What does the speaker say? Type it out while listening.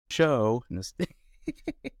show. And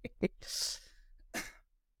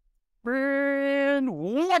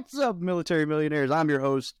what's up, military millionaires? I'm your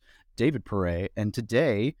host, David Perret, and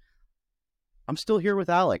today I'm still here with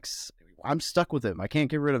Alex. I'm stuck with him. I can't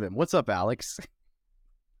get rid of him. What's up, Alex?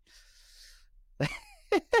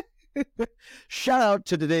 Shout out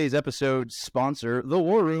to today's episode sponsor, The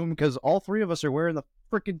War Room, because all three of us are wearing the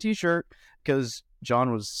freaking t-shirt because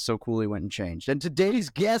John was so cool he went and changed. And today's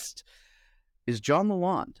guest is John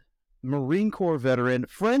Lallande, Marine Corps veteran,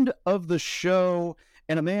 friend of the show,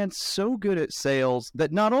 and a man so good at sales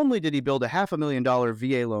that not only did he build a $500,000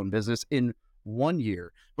 VA loan business in 1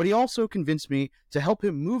 year, but he also convinced me to help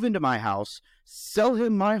him move into my house, sell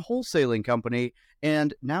him my wholesaling company,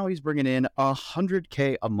 and now he's bringing in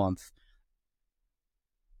 $100K a month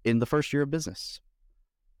in the first year of business.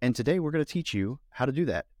 And today we're going to teach you how to do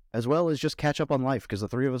that, as well as just catch up on life, because the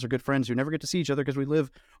three of us are good friends who never get to see each other because we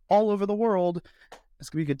live all over the world. It's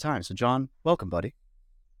going to be a good time. So, John, welcome, buddy.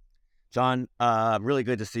 John, really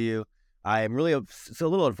good to see you. It's a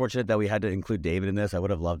little unfortunate that we had to include David in this. I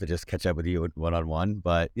would have loved to just catch up with you one-on-one,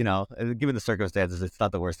 but, you know, given the circumstances, it's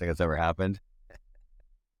not the worst thing that's ever happened.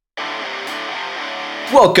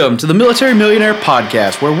 Welcome to the Military Millionaire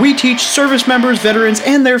Podcast, where we teach service members, veterans,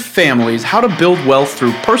 and their families how to build wealth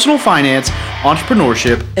through personal finance,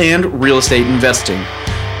 entrepreneurship, and real estate investing.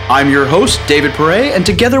 I'm your host, David Perret, and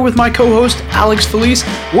together with my co-host, Alex Felice,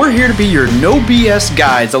 we're here to be your no BS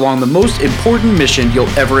guides along the most important mission you'll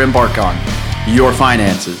ever embark on, your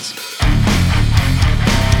finances.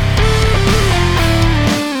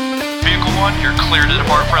 Vehicle 1, you're clear to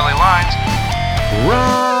depart friendly lines.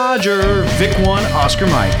 Roger, Vic 1, Oscar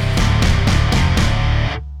Mike.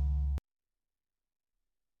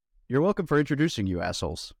 You're welcome for introducing you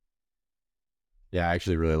assholes. Yeah, I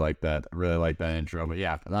actually really like that. I really like that intro. But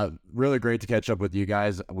yeah, really great to catch up with you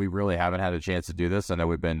guys. We really haven't had a chance to do this. I know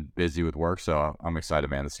we've been busy with work, so I'm excited,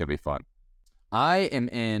 man. This is going to be fun. I am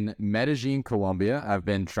in Medellin, Colombia. I've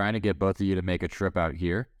been trying to get both of you to make a trip out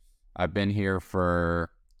here. I've been here for,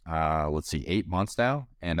 8 months now,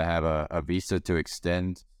 and I have a visa to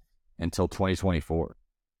extend until 2024.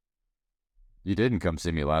 You didn't come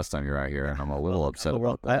see me last time you were out here, and I'm a little upset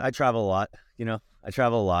about that. I travel a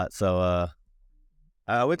lot, so,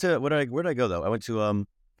 I went to, where did I go though? I went to,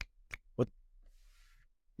 we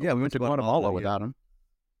went to Guatemala without him.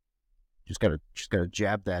 Just gotta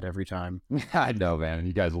jab that every time. I know, man.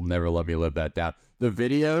 You guys will never let me live that down. The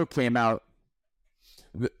video came out.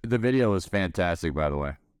 The video was fantastic, by the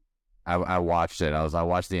way. I watched it. I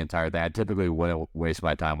watched the entire thing. I typically wouldn't waste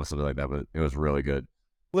my time with something like that, but it was really good.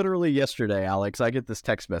 Literally yesterday, Alex, I get this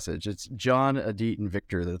text message. It's John, Adit, and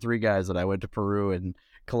Victor, the three guys that I went to Peru and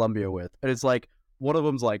Colombia with. And it's like, one of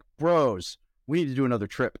them's like, bros, we need to do another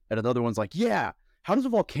trip. And another one's like, yeah, how does a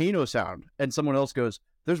volcano sound? And someone else goes,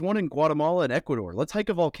 there's one in Guatemala and Ecuador. Let's hike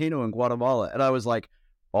a volcano in Guatemala. And I was like,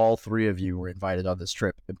 all three of you were invited on this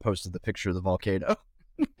trip, and posted the picture of the volcano.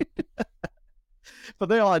 But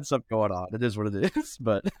they all had stuff going on. It is what it is.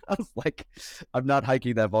 But I was like, I'm not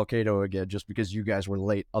hiking that volcano again just because you guys were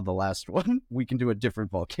late on the last one. We can do a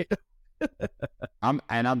different volcano.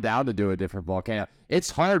 I'm down to do a different volcano.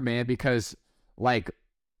 It's hard, man, because like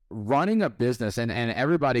running a business, and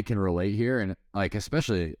everybody can relate here, and like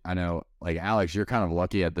especially I know like Alex, you're kind of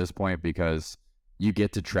lucky at this point because you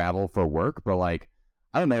get to travel for work, but like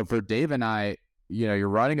I don't know, for Dave and I, you know, you're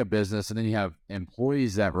running a business and then you have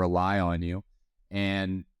employees that rely on you,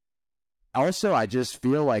 and also I just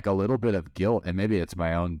feel like a little bit of guilt, and maybe it's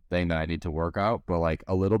my own thing that I need to work out, but like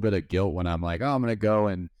a little bit of guilt when I'm like, oh, I'm gonna go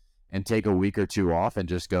and take a week or two off and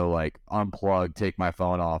just go like unplug, take my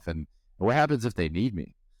phone off, and what happens if they need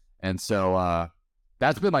me? And so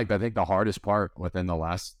that's been like, I think the hardest part within the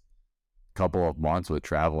last couple of months with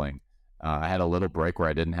traveling. I had a little break where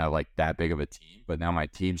I didn't have like that big of a team, but now my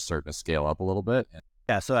team's starting to scale up a little bit.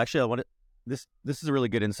 Yeah. So actually this is a really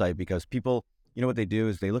good insight, because people, you know what they do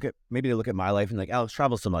is they look at my life and like, Alex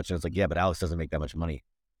travels so much. And it's like, yeah, but Alex doesn't make that much money.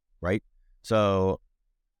 Right. So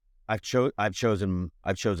I've chosen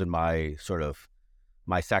my sort of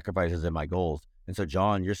my sacrifices and my goals. And so,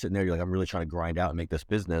 John, you're sitting there, you're like, I'm really trying to grind out and make this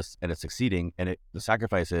business, and it's succeeding. And the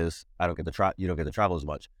sacrifice is you don't get to travel as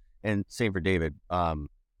much. And same for David,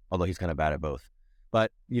 although he's kind of bad at both.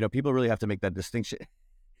 But, you know, people really have to make that distinction.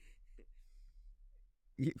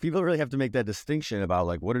 People really have to make that distinction about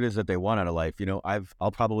like what it is that they want out of life. You know,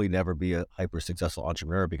 I'll probably never be a hyper successful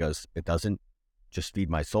entrepreneur because it doesn't just feed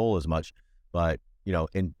my soul as much. But, you know,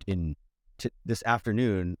 this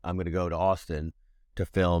afternoon, I'm going to go to Austin to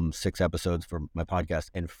film 6 episodes for my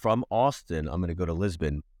podcast. And from Austin, I'm going to go to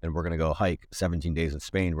Lisbon, and we're going to go hike 17 days in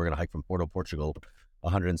Spain. We're going to hike from Porto, Portugal,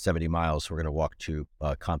 170 miles. We're going to walk to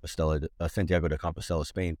Santiago de Compostela,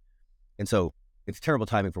 Spain. And so it's terrible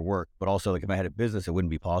timing for work, but also like if I had a business, it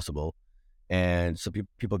wouldn't be possible. And so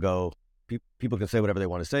people can say whatever they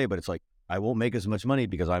want to say, but it's like, I won't make as much money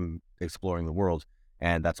because I'm exploring the world.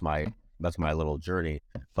 And that's my little journey.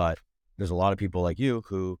 But there's a lot of people like you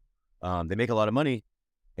who, they make a lot of money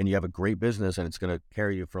and you have a great business and it's going to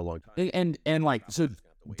carry you for a long time. And like, so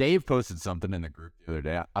Dave posted something in the group the other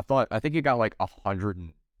day. I think it got like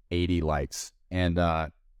 180 likes. And, I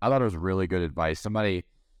thought it was really good advice. Somebody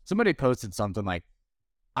posted something like,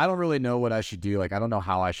 I don't really know what I should do. Like, I don't know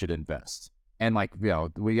how I should invest. And like,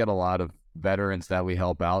 we get a lot of veterans that we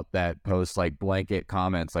help out that post like blanket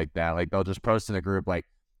comments like that. Like they'll just post in a group like,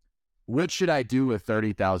 what should I do with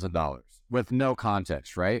 $30,000 with no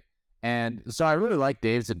context, right? And so I really like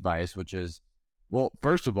Dave's advice, which is, well,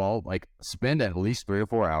 first of all, like spend at least 3 or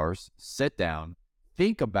 4 hours, sit down,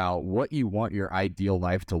 think about what you want your ideal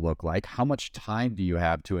life to look like. How much time do you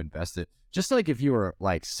have to invest it? Just like if you were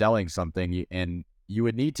like selling something and you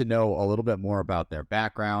would need to know a little bit more about their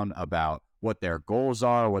background, about what their goals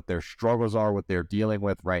are, what their struggles are, what they're dealing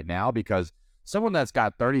with right now, because someone that's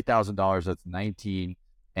got $30,000 that's 19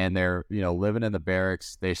 and they're, living in the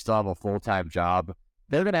barracks, they still have a full-time job,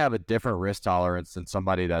 they're going to have a different risk tolerance than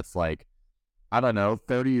somebody that's like, I don't know,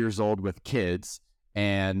 30 years old with kids.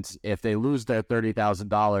 And if they lose their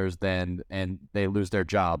 $30,000 then, and they lose their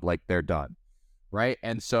job, like they're done. Right.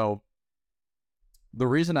 And so the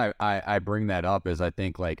reason I bring that up is I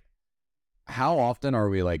think like, how often are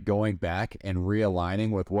we like going back and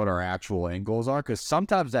realigning with what our actual end goals are? Because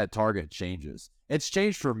sometimes that target changes. It's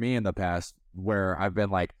changed for me in the past where I've been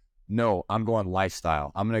like, no, I'm going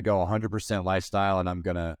lifestyle. I'm going to go 100% lifestyle and I'm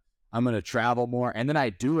going to travel more. And then I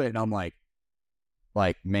do it and I'm like,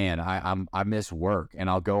 man, I miss work, and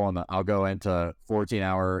I'll go into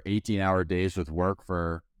 14-hour, 18-hour days with work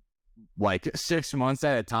for like 6 months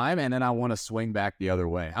at a time. And then I want to swing back the other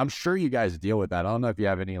way. I'm sure you guys deal with that. I don't know if you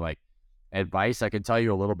have any like advice. I can tell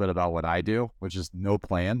you a little bit about what I do, which is no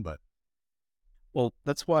plan, but. Well,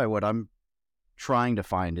 that's why what I'm trying to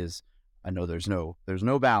find is, I know there's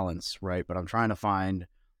no balance, right? But I'm trying to find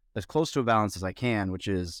as close to a balance as I can, which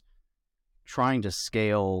is trying to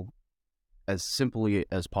scale as simply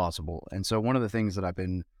as possible. And so one of the things that I've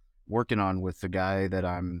been working on with the guy that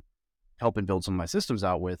I'm helping build some of my systems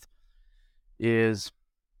out with is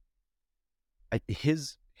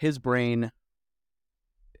his brain.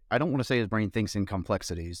 I don't want to say his brain thinks in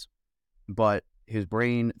complexities, but his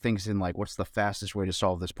brain thinks in like, what's the fastest way to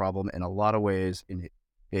solve this problem? In a lot of ways,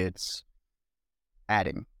 it's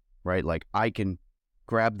adding, right? Like I can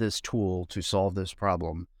grab this tool to solve this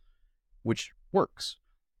problem, which works.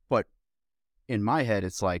 But in my head,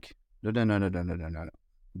 it's like, no.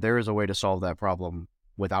 There is a way to solve that problem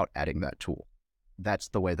without adding that tool. That's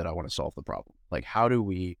the way that I want to solve the problem. Like, how do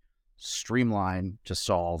we streamline to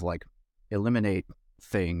solve, like eliminate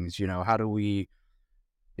things, how do we,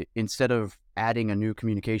 instead of adding a new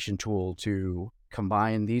communication tool to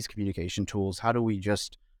combine these communication tools, how do we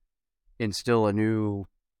just instill a new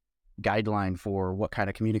guideline for what kind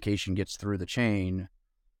of communication gets through the chain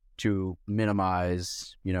to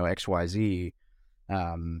minimize, XYZ?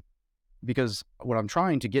 Because what I'm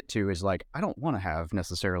trying to get to is like, I don't want to have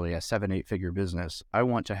necessarily a 7-8 figure business. I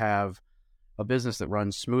want to have a business that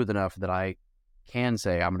runs smooth enough that I can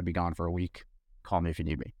say, I'm going to be gone for a week. Call me if you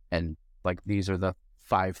need me. And like, these are the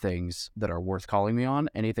 5 things that are worth calling me on.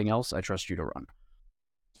 Anything else, I trust you to run.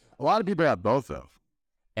 A lot of people have both though.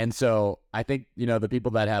 And so I think, the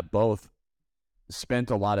people that have both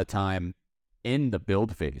spent a lot of time in the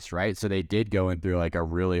build phase, right? So they did go in through like a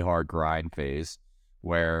really hard grind phase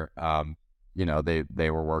where, they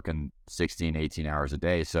were working 16, 18 hours a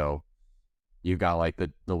day. So you've got like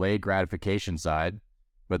the delayed gratification side,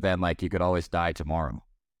 but then like you could always die tomorrow.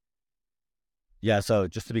 Yeah. So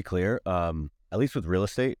just to be clear, at least with real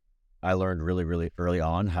estate, I learned really, really early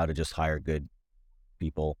on how to just hire good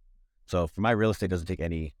people. So for my real estate, doesn't take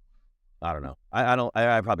any, I don't know.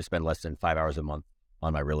 I probably spend less than 5 hours a month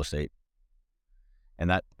on my real estate.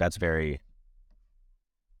 And that's very.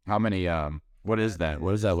 How many, what is that?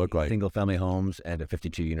 What does that look like? Single family homes and a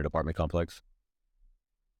 52 unit apartment complex.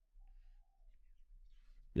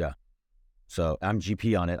 Yeah. So I'm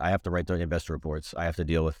GP on it. I have to write the investor reports. I have to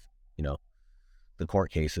deal with, the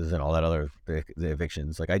court cases and all that other, the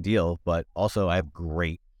evictions. Like I deal, but also I have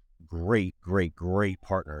great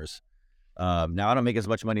partners. Now I don't make as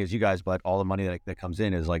much money as you guys, but all the money that comes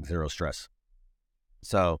in is like zero stress.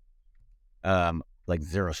 So, like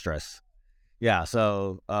zero stress. Yeah.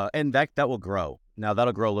 So, and that will grow. Now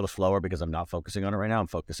that'll grow a little slower because I'm not focusing on it right now. I'm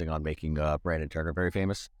focusing on making Brandon Turner very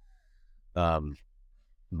famous.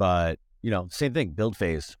 But, same thing, build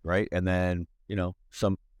phase, right? And then,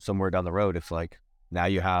 somewhere down the road, it's like now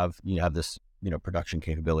you have this, production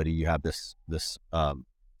capability, you have this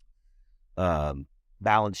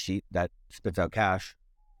balance sheet that spits out cash.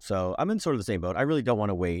 So I'm in sort of the same boat. I really don't want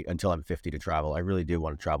to wait until I'm 50 to travel. I really do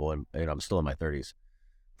want to travel, and I'm still in my 30s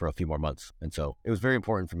for a few more months. And so it was very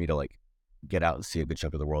important for me to like get out and see a good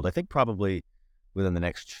chunk of the world. I think probably within the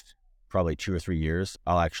next 2 or 3 years,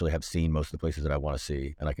 I'll actually have seen most of the places that I want to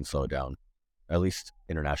see, and I can slow it down, at least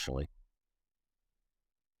internationally.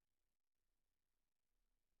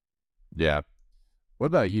 Yeah. What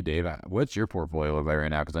about you, Dave? What's your portfolio look like right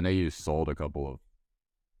now? Because I know you sold a couple of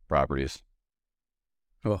properties.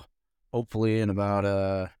 Well, hopefully in about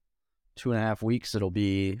 2.5 weeks, it'll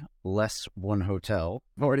be less one hotel.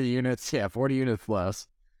 40 units. Yeah, 40 units less.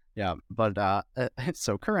 Yeah, but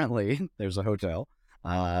so currently there's a hotel,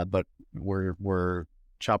 but we're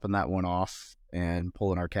chopping that one off and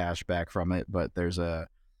pulling our cash back from it. But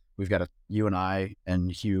you and I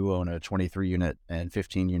and Hugh own a 23 unit and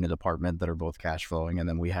 15 unit apartment that are both cash flowing, and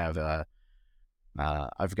then we have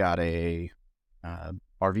I've got a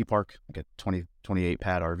RV park, like a 28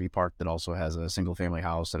 pad RV park that also has a single family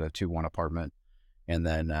house and a 2-1 apartment, and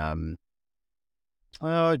then I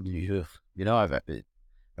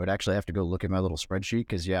would actually have to go look at my little spreadsheet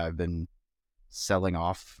because I've been selling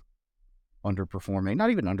off underperforming, not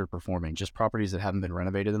even underperforming, just properties that haven't been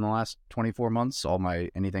renovated in the last 24 months,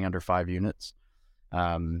 anything under 5 units.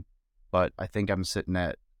 But I think I'm sitting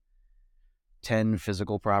at 10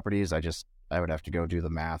 physical properties. I would have to go do the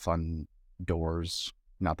math on doors.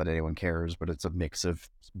 Not that anyone cares, but it's a mix of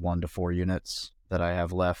 1 to 4 units that I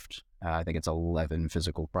have left. I think it's 11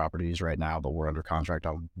 physical properties right now, but we're under contract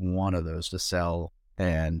on one of those to sell,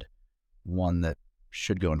 and one that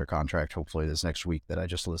should go under contract hopefully this next week that I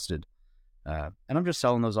just listed. And I'm just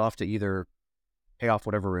selling those off to either pay off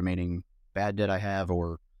whatever remaining bad debt I have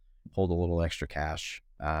or hold a little extra cash.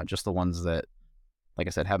 Just the ones that, like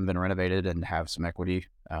I said, haven't been renovated and have some equity,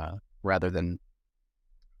 rather than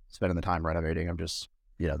spending the time renovating. I'm just,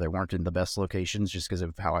 they weren't in the best locations just because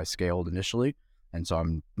of how I scaled initially. And so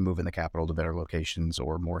I'm moving the capital to better locations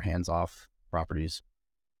or more hands-off properties.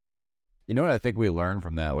 You know what I think we learned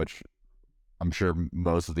from that, which I'm sure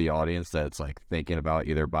most of the audience that's like thinking about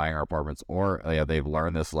either buying our apartments or they've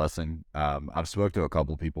learned this lesson. I've spoke to a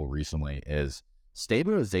couple of people recently, is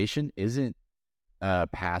stabilization isn't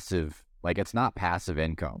passive. Like, it's not passive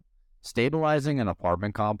income. Stabilizing an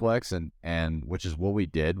apartment complex and which is what we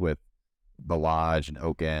did with the Lodge and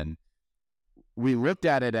Oak End. We looked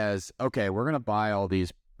at it as, okay, we're going to buy all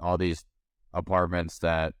these apartments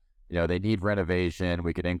that, they need renovation.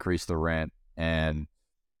 We could increase the rent, and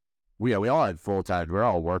we all had full time. We're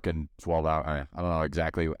all working 12 hours. I don't know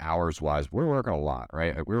exactly hours wise. We're working a lot,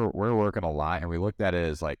 right? We're working a lot, and we looked at it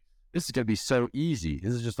as like, this is going to be so easy.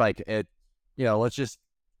 This is just like it. Let's just,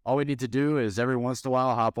 all we need to do is every once in a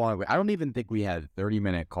while hop on. I don't even think we had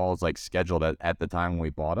 30-minute calls like scheduled at the time when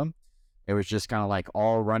we bought them. It was just kind of like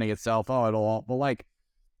all running itself. But like,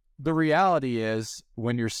 the reality is,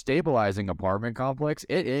 when you're stabilizing apartment complex,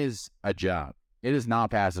 it is a job. It is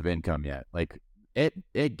not passive income yet. Like,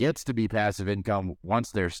 it gets to be passive income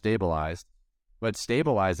once they're stabilized, but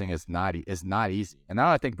stabilizing is not easy. And that,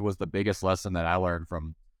 I think, was the biggest lesson that I learned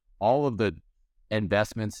from all of the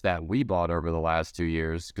investments that we bought over the last 2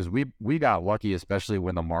 years, because we got lucky, especially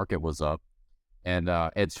when the market was up. And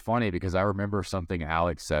it's funny because I remember something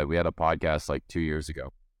Alex said. We had a podcast like 2 years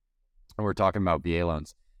ago, and we're talking about VA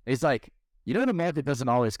loans. He's like, the market doesn't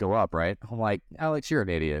always go up, right? I'm like, Alex, you're an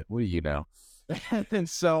idiot. What do you know? And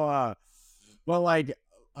so, well, like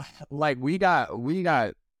we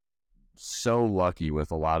got so lucky with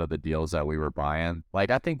a lot of the deals that we were buying. Like,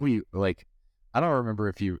 I think I don't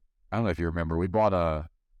know if you remember, we bought a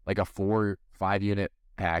 4-5 unit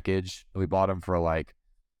package. We bought them for like,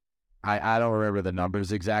 I don't remember the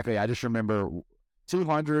numbers exactly. I just remember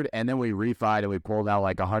 200, and then we refied and we pulled out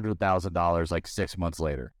like $100,000 like 6 months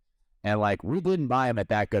later. And like, we didn't buy them at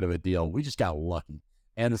that good of a deal. We just got lucky.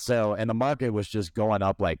 And so, and the market was just going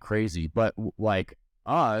up like crazy. But like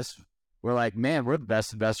us, we're like, man, we're the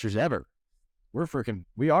best investors ever.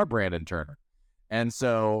 We are Brandon Turner. And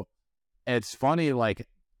so it's funny, like,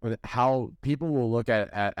 how people will look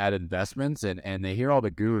at investments and they hear all the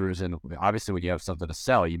gurus. And obviously when you have something to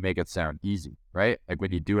sell, you make it sound easy, right? Like,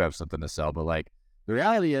 when you do have something to sell, but like, the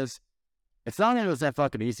reality is, it's not that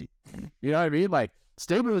fucking easy. You know what I mean? Like,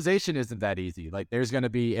 stabilization isn't that easy. Like, there's going to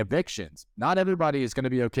be evictions. Not everybody is going to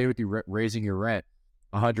be okay with you raising your rent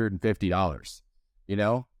 $150.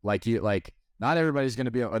 Like, not everybody's going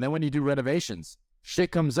to be. And then when you do renovations,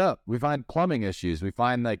 shit comes up. We find plumbing issues. We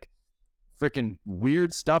find like freaking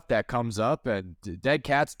weird stuff that comes up, and dead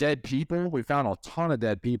cats, dead people. We found a ton of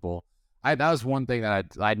dead people. That was one thing that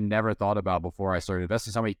I'd never thought about before I started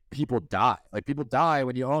investing. How many people die? Like, people die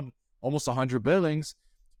when you own almost 100 buildings.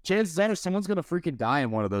 Chances are someone's going to freaking die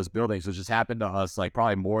in one of those buildings, which has happened to us, like,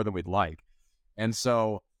 probably more than we'd like. And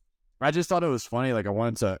so I just thought it was funny. Like, I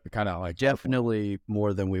wanted to kind of like... Definitely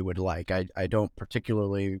more than we would like. I don't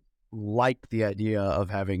particularly like the idea of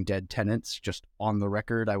having dead tenants just on the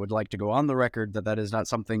record. I would like to go on the record that is not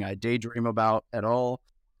something I daydream about at all.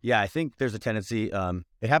 Yeah, I think there's a tendency.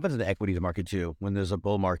 It happens in the equities market too. When there's a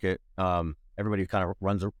bull market, everybody kind of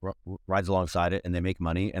rides alongside it, and they make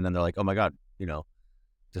money, and then they're like, "Oh my God,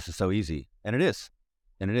 this is so easy," and it is.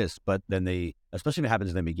 But then especially if it happens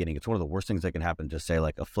in the beginning, it's one of the worst things that can happen to, say,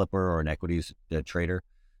 like a flipper or an equities trader,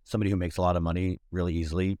 somebody who makes a lot of money really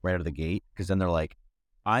easily right out of the gate, because then they're like,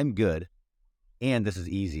 "I'm good, and this is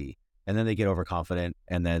easy," and then they get overconfident,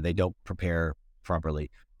 and then they don't prepare properly.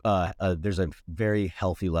 There's a very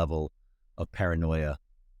healthy level of paranoia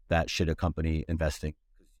that should accompany investing,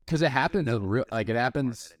 because it happens it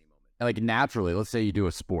happens like naturally. Let's say you do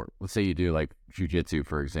a sport. Let's say you do like jujitsu,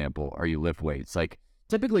 for example, or you lift weights. Like,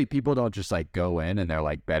 typically people don't just like go in and they're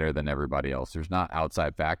like better than everybody else. There's not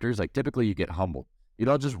outside factors. Like, typically you get humbled. You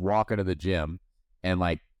don't just walk into the gym and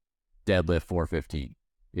like deadlift 415.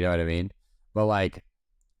 You know what I mean? But like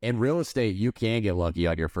in real estate, you can get lucky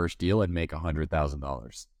on your first deal and make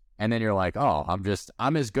 $100,000. And then you're like, oh,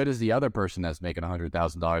 I'm as good as the other person that's making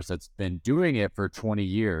 $100,000 that's been doing it for 20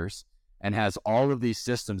 years and has all of these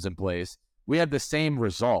systems in place. We have the same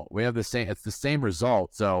result. It's the same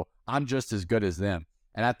result. So I'm just as good as them.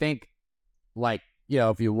 And I think, like,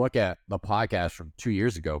 if you look at the podcast from 2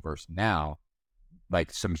 years ago versus now,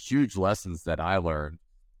 like, some huge lessons that I learned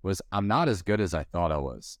was I'm not as good as I thought I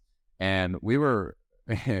was. And we were,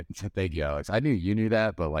 thank you, Alex. I knew you knew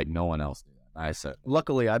that, but like no one else knew that. I said,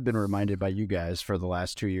 luckily, I've been reminded by you guys for the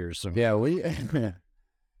last 2 years. So yeah,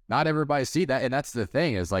 not everybody see that. And that's the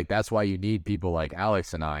thing, is like, that's why you need people like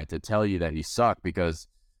Alex and I to tell you that you suck, because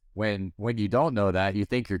when you don't know that, you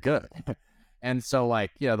think you're good. And so,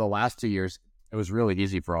 like, the last 2 years, it was really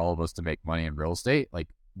easy for all of us to make money in real estate. Like,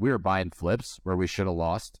 we were buying flips where we should have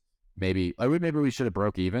lost. Maybe we should have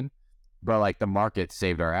broke even, but like the market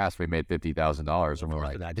saved our ass. We made $50,000, and we're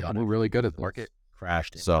like, we're really good at this. The market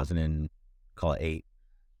crashed in 2008,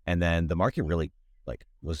 and then the market really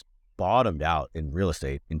was bottomed out in real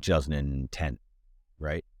estate in 2010.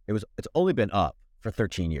 Right? It's only been up for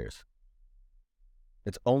 13 years.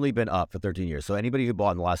 It's only been up for 13 years. So anybody who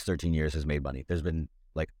bought in the last 13 years has made money. There's been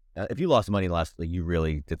if you lost money in the last, you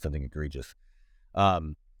really did something egregious.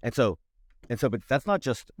 And so, but that's not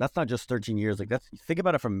just 13 years. Like, think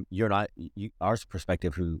about it from our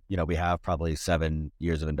perspective, who, we have probably 7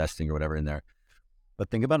 years of investing or whatever in there. But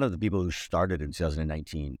think about the people who started in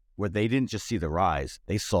 2019, where they didn't just see the rise,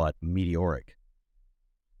 they saw it meteoric.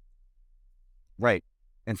 Right.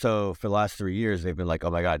 And so for the last 3 years, they've been like,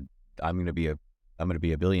 oh my God, I'm going to be a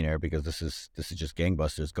billionaire because this is just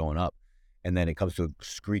gangbusters going up. And then it comes to a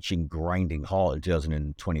screeching, grinding halt in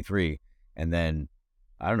 2023. And then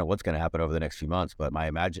I don't know what's going to happen over the next few months, but I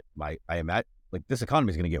imagine like this economy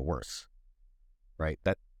is going to get worse, right?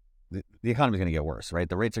 That the economy is going to get worse, right?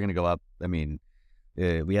 The rates are going to go up. I mean,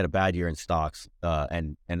 we had a bad year in stocks,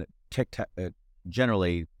 and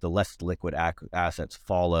generally the less liquid assets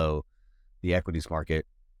follow the equities market,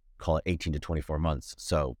 call it 18 to 24 months.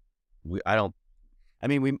 So we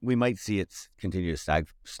might see it continue to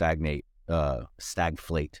stagflate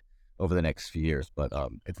over the next few years, but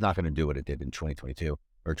it's not going to do what it did in 2022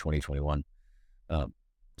 or 2021.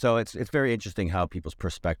 So it's very interesting how people's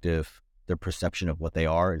perspective, their perception of what they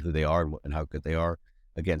are and who they are and how good they are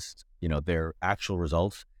against, their actual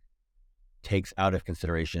results, takes out of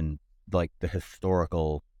consideration like the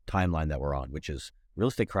historical timeline that we're on, which is real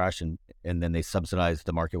estate crash, and then they subsidized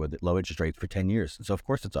the market with low interest rates for 10 years. So of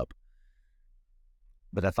course it's up,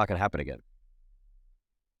 but that's not going to happen again.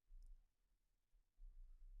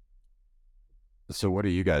 So what are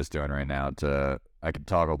you guys doing right now? I can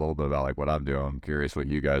talk a little bit about like what I'm doing. I'm curious what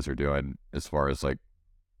you guys are doing as far as like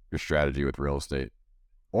your strategy with real estate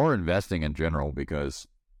or investing in general, because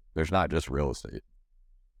there's not just real estate.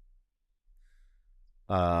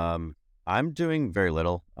 I'm doing very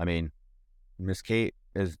little. I mean, Miss Kate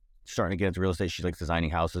is starting to get into real estate. She likes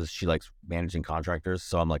designing houses. She likes managing contractors.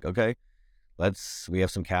 So I'm like, okay, we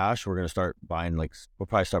have some cash. We're going to start buying, we'll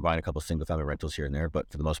probably start buying a couple of single family rentals here and there.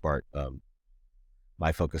 But for the most part,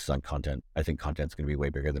 my focus is on content. I think content's going to be way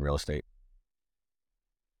bigger than real estate.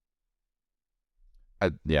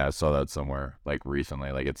 I saw that somewhere like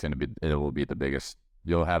recently. Like it will be the biggest.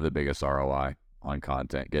 You'll have the biggest ROI on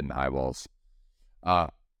content, getting eyeballs. I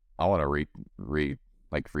want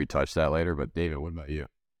to retouch that later. But David, what about you?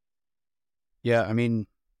 Yeah, I mean,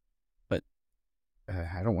 but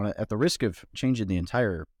I don't want to, at the risk of changing the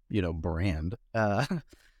entire, brand.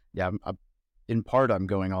 Yeah, in part, I'm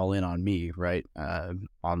going all in on me, right?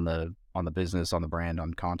 On the business, on the brand,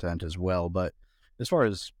 on content as well. But as far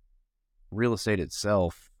as real estate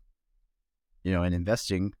itself, and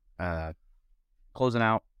investing, closing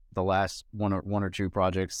out the last one or two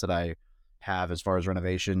projects that I have as far as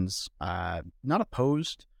renovations. Not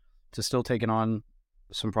opposed to still taking on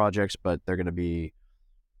some projects, but they're going to be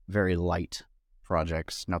very light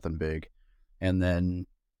projects, nothing big. And then,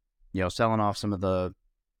 selling off some of the,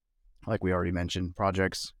 like we already mentioned,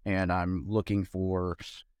 projects. And I'm looking for,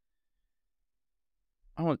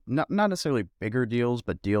 not necessarily bigger deals,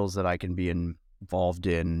 but deals that I can be involved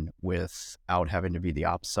in without having to be the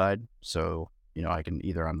ops side. So, I can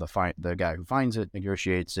either, I'm the guy who finds it,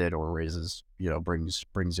 negotiates it, or raises,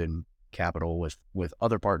 brings in capital with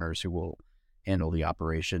other partners who will handle the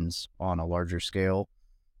operations on a larger scale.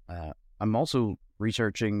 I'm also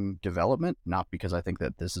researching development, not because I think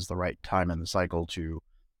that this is the right time in the cycle to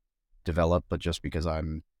develop, but just because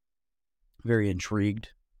I'm very intrigued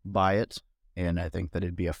by it. And I think that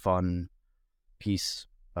it'd be a fun piece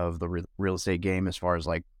of the real estate game as far as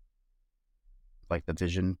like the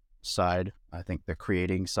vision side. I think the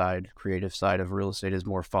creative side of real estate is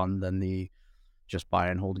more fun than the just buy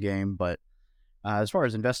and hold game. But as far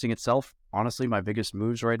as investing itself, honestly, my biggest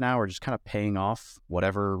moves right now are just kind of paying off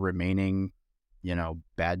whatever remaining,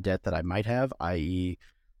 bad debt that I might have, i.e.,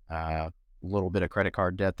 a little bit of credit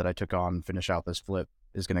card debt that I took on, finish out this flip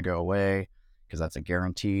is going to go away because that's a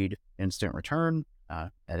guaranteed instant return.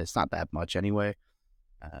 And it's not that much anyway.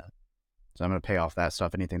 So I'm going to pay off that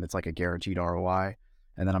stuff, anything that's like a guaranteed ROI.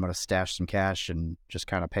 And then I'm going to stash some cash and just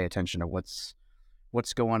kind of pay attention to what's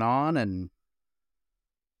going on and,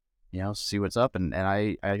 see what's up. And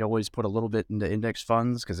I always put a little bit into index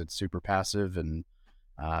funds because it's super passive and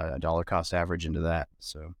a dollar cost average into that.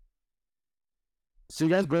 So you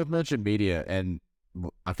guys both mentioned media, and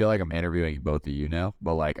I feel like I'm interviewing both of you now,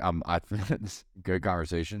 but like I think it's a good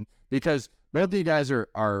conversation because both of you guys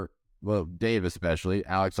are well, Dave especially,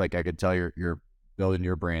 Alex, like I could tell you're building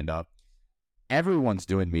your brand up. Everyone's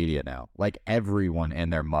doing media now. Like everyone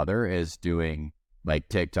and their mother is doing like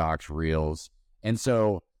TikToks, Reels. And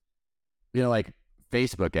so, like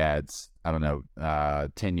Facebook ads, I don't know,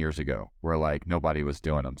 10 years ago where like nobody was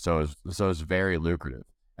doing them. So it was very lucrative.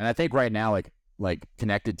 And I think right now, like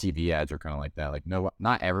connected TV ads are kind of like that. Like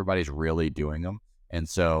not everybody's really doing them. And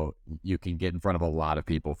so you can get in front of a lot of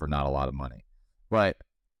people for not a lot of money. But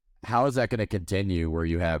how is that going to continue where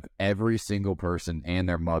you have every single person and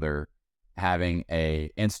their mother having a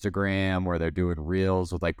Instagram where they're doing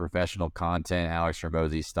reels with like professional content, Alex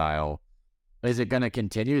Hormozi style? Is it going to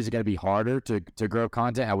continue? Is it going to be harder to grow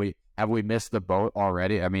content? Have we missed the boat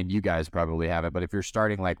already? I mean, you guys probably haven't, but if you're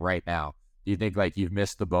starting like right now, do you think like you've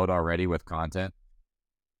missed the boat already with content?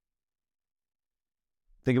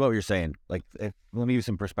 Think about what you're saying. Like, let me give you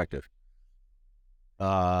some perspective.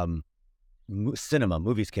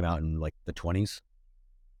 Movies came out in like the 20s,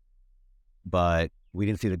 but we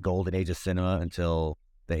didn't see the golden age of cinema until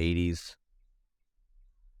the 80s.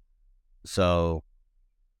 So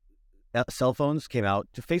cell phones came out,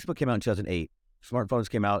 Facebook came out in 2008. Smartphones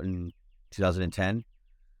came out in 2010.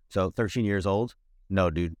 So 13 years old. No,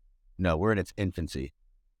 dude. No, we're in its infancy.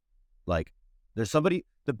 Like there's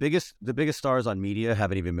the biggest stars on media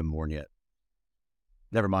haven't even been born yet.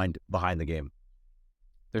 Never mind behind the game.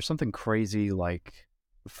 There's something crazy like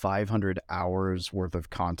 500 hours worth of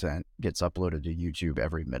content gets uploaded to YouTube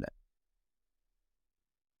every minute.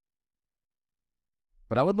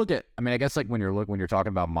 But I would look at, I guess like when you're talking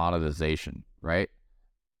about monetization, right?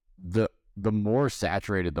 The more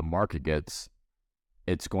saturated the market gets,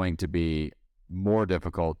 it's going to be more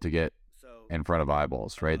difficult to get in front of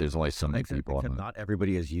eyeballs, right? There's only so many people on the not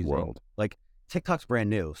everybody is using world. Like TikTok's brand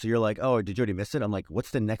new. So you're like, oh, did you already miss it? I'm like,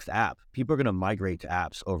 what's the next app? People are going to migrate to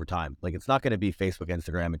apps over time. Like it's not going to be Facebook,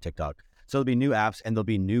 Instagram, and TikTok. So there'll be new apps and there'll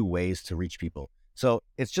be new ways to reach people. So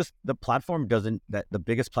it's just the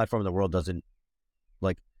biggest platform in the world doesn't,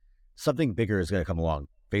 like something bigger is going to come along.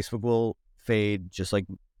 Facebook will fade just like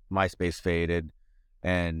MySpace faded,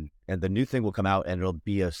 and the new thing will come out and it'll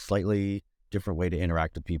be a slightly different way to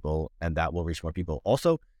interact with people, and that will reach more people.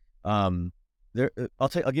 Also, I'll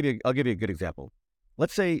give you a good example.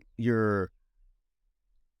 Let's say you're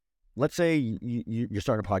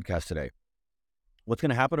starting a podcast today. What's going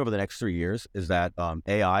to happen over the next 3 years is that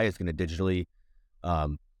AI is going to digitally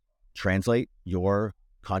translate your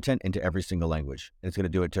content into every single language. And it's going to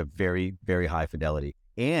do it to very, very high fidelity.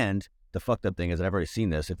 And the fucked up thing is, and I've already seen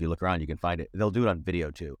this, if you look around, you can find it. They'll do it on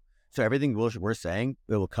video too. So everything we're saying,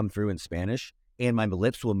 it will come through in Spanish, and my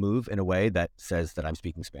lips will move in a way that says that I'm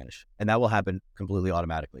speaking Spanish. And that will happen completely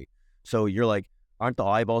automatically. So you're like, aren't the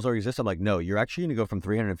eyeballs already exist? I'm like, no, you're actually going to go from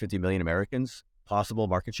 350 million Americans, possible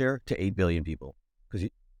market share, to 8 billion people.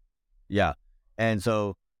 Yeah. And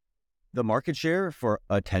so the market share for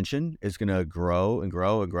attention is going to grow and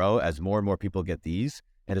grow and grow as more and more people get these,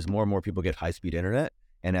 and as more and more people get high-speed internet,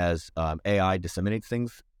 and as AI disseminates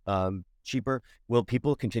things cheaper. Will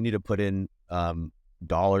people continue to put in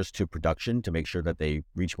dollars to production to make sure that they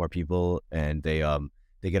reach more people and they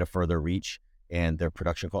get a further reach, and their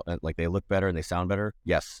production, like, they look better and they sound better?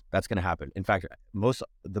 Yes, that's going to happen. In fact, most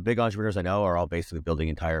the big entrepreneurs I know are all basically building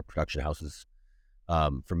entire production houses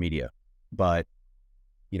for media. But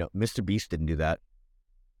Mr. Beast didn't do that,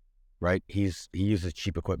 right? He uses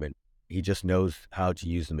cheap equipment. He just knows how to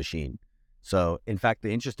use the machine. So, in fact,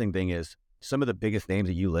 the interesting thing is, some of the biggest names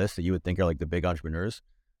that you list that you would think are like the big entrepreneurs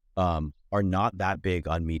are not that big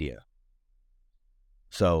on media.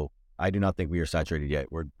 So I do not think we are saturated yet.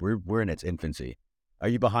 We're in its infancy. Are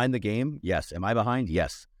you behind the game? Yes. Am I behind?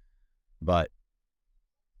 Yes. But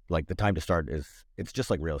like, the time to start it's just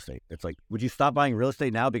like real estate. It's like, would you stop buying real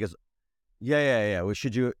estate now? Because yeah. Well,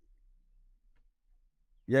 should you?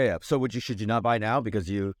 Yeah. So should you not buy now because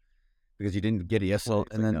you didn't get it yesterday? Well,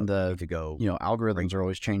 and then you need to go. Algorithms are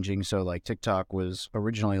always changing. So like, TikTok was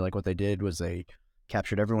originally, like, what they did was they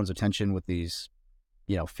captured everyone's attention with these,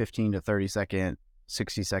 15 to 30 second,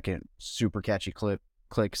 60 second, super catchy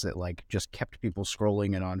clicks that like just kept people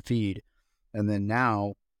scrolling and on feed. And then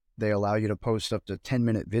now they allow you to post up to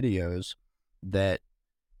 10-minute videos that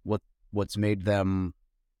what's made them,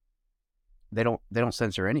 they don't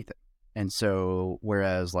censor anything. And so,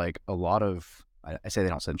 whereas like a lot of, I say they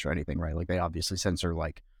don't censor anything, right? Like, they obviously censor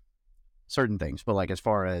like certain things, but like, as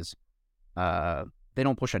far as they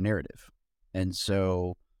don't push a narrative. And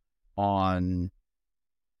so on,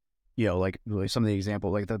 like some of the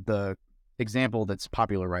example, like the example that's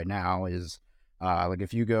popular right now is like,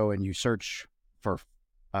 if you go and you search for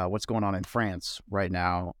what's going on in France right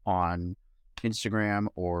now on Instagram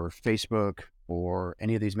or Facebook or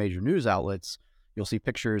any of these major news outlets, you'll see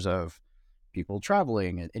pictures of people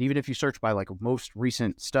traveling. And even if you search by like most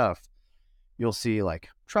recent stuff, you'll see like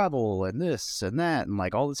travel and this and that and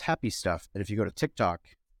like all this happy stuff. And if you go to TikTok,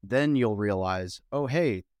 then you'll realize, oh,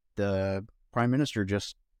 hey, the prime minister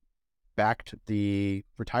just backed the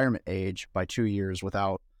retirement age by 2 years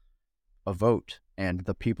without a vote. And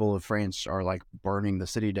the people of France are like burning the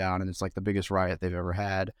city down, and it's like the biggest riot they've ever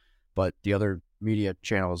had. But the other media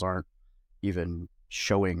channels aren't even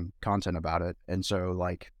showing content about it. And so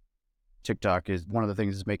like, TikTok is one of the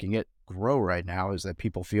things that's making it grow right now, is that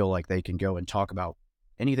people feel like they can go and talk about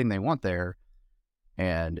anything they want there.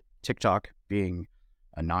 And TikTok, being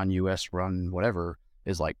a non-US run whatever,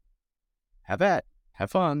 is like, have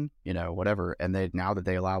fun, whatever. And now that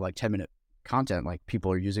they allow like 10-minute content, like,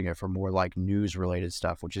 people are using it for more like news related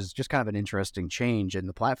stuff, which is just kind of an interesting change in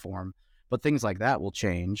the platform. But things like that will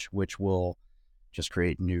change, which will just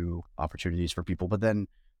create new opportunities for people. But then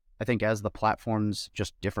I think as the platforms,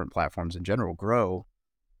 just different platforms in general, grow,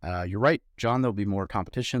 you're right, John, there'll be more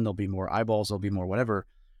competition, there'll be more eyeballs, there'll be more whatever.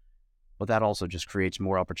 But that also just creates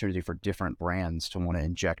more opportunity for different brands to want to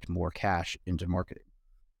inject more cash into marketing.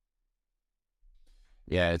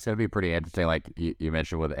 Yeah, it's going to be pretty interesting. Like you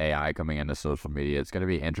mentioned, with AI coming into social media, it's going to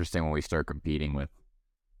be interesting when we start competing with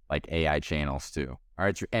like AI channels too. All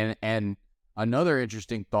right. And another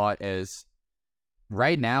interesting thought is,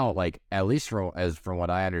 right now, like, at least from what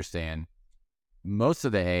I understand, most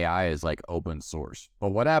of the AI is like open source.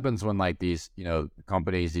 But what happens when like these,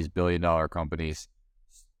 companies, these billion-dollar companies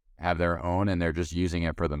have their own and they're just using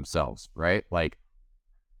it for themselves, right? Like,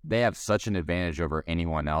 they have such an advantage over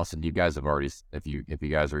anyone else. And you guys have already, if you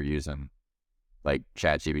guys are using like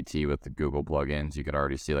ChatGPT with the Google plugins, you could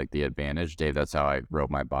already see like the advantage. Dave, that's how I wrote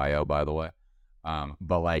my bio, by the way.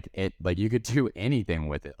 But like you could do anything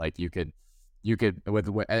with it. Like, you could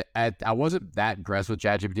I wasn't that impressed with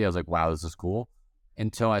ChatGPT. I was like, wow, this is cool,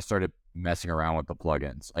 until I started messing around with the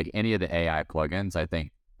plugins. Like, any of the AI plugins, I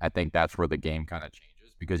think that's where the game kind of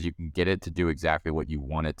changes, because you can get it to do exactly what you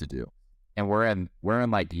want it to do. And we're in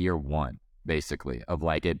like year one, basically, of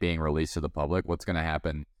like it being released to the public. What's going to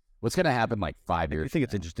happen like 5 years? I think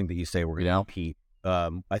it's interesting that you say we're going to compete. I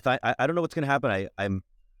don't know what's going to happen.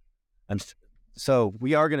 So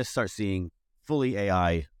we are going to start seeing fully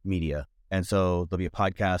AI media. And so there'll be a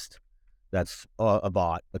podcast that's a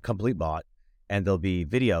complete bot, and there'll be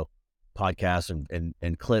video podcasts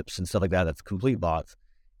and clips and stuff like that that's complete bots.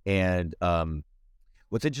 And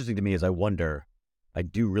what's interesting to me is I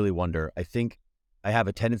do really wonder, I think I have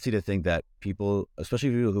a tendency to think that people,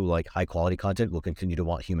 especially people who like high quality content, will continue to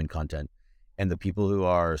want human content. And the people who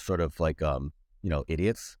are sort of like,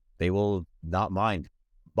 idiots, they will not mind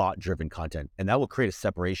bot driven content, and that will create a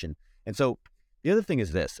separation. And so the other thing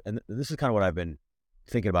is this, and this is kind of what I've been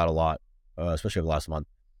thinking about a lot, especially over the last month,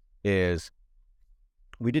 is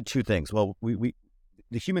we did two things. Well, we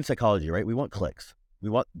the human psychology, right? We want clicks. We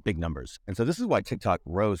want big numbers. And so this is why TikTok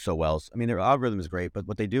rose so well. I mean, their algorithm is great, but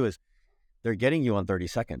what they do is they're getting you on 30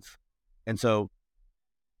 seconds. And so,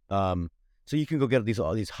 so you can go get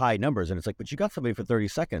all these high numbers, and it's like, but you got somebody for 30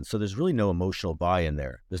 seconds. So there's really no emotional buy-in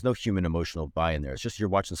there. There's no human emotional buy-in there. It's just you're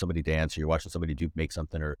watching somebody dance, or you're watching somebody make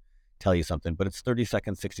something or tell you something, but it's 30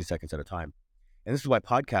 seconds, 60 seconds at a time. And this is why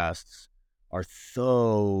podcasts are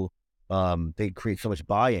so, they create so much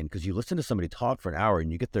buy-in, because you listen to somebody talk for an hour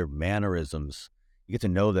and you get their mannerisms. You get to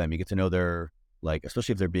know them. You get to know their, like,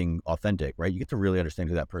 especially if they're being authentic, right? You get to really understand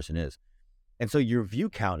who that person is. And so your view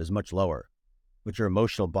count is much lower, but your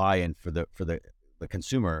emotional buy-in for the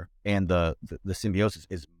consumer and the symbiosis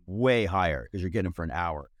is way higher, because you're getting them for an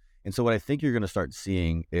hour. And so what I think you're going to start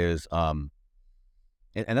seeing is, and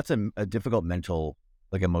that's a difficult mental,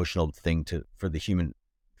 like, emotional thing for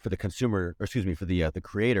the consumer, or excuse me, for the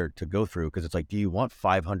creator to go through, because it's like, do you want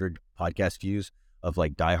 500 podcast views of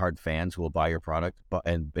like diehard fans who will buy your product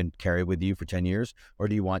and carry it with you for 10 years? Or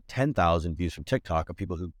do you want 10,000 views from TikTok of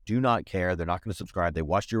people who do not care? They're not going to subscribe. They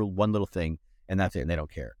watched your one little thing and that's it, and they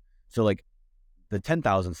don't care. So like the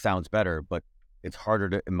 10,000 sounds better, but it's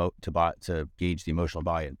harder to gauge the emotional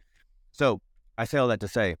buy-in. So I say all that to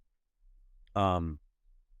say, I'm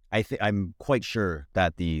quite sure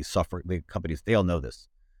that the companies, they all know this,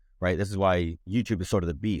 right? This is why YouTube is sort of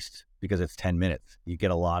the beast, because it's 10 minutes. You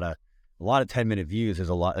get a lot of 10-minute views. Is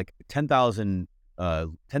a lot, like 10,000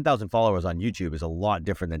 followers on YouTube is a lot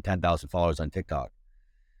different than 10,000 followers on TikTok,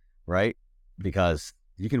 right? Because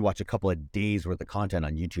you can watch a couple of days worth of content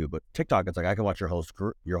on YouTube, but TikTok, it's like, I can watch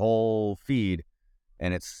your whole feed,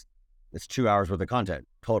 and it's 2 hours worth of content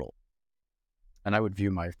total. And I would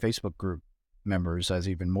view my Facebook group members as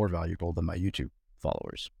even more valuable than my YouTube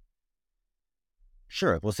followers.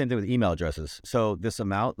 Sure. Well, same thing with email addresses. So this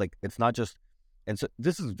amount, like, it's not just, and so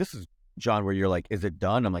this is John, where you're like, is it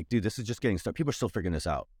done? I'm like, dude, this is just getting started. People are still figuring this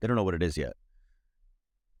out. They don't know what it is yet.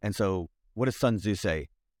 And so what does Sun Tzu say?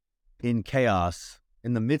 In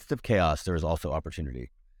the midst of chaos, there is also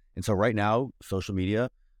opportunity. And so right now, social media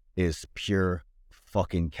is pure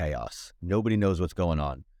fucking chaos. Nobody knows what's going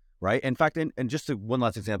on, right? In fact, and just one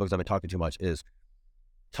last example, because I've been talking too much, is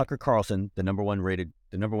Tucker Carlson, the number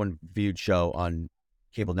one viewed show on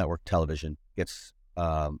cable network television, gets,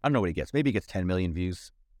 I don't know what he gets. Maybe he gets 10 million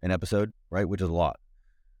views an episode, right? Which is a lot.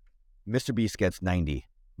 Mr. Beast gets 90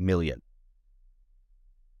 million,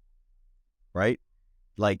 right?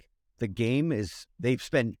 Like, the game is, they've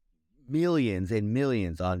spent millions and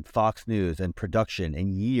millions on Fox News and production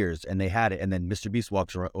and years, and they had it. And then Mr. Beast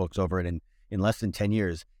walks over it, and in less than 10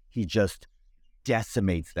 years, he just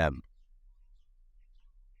decimates them.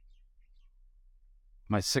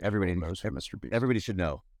 Everybody knows Mr. Beast. Everybody should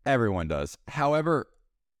know. Everyone does. However,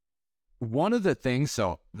 one of the things,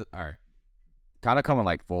 all right, kind of coming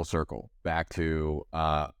like full circle back to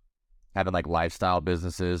having like lifestyle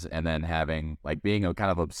businesses, and then having like being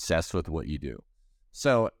kind of obsessed with what you do.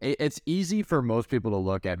 So it's easy for most people to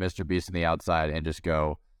look at Mr. Beast on the outside and just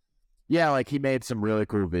go, yeah, like he made some really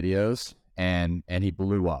cool videos and he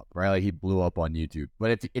blew up, right? Like he blew up on YouTube.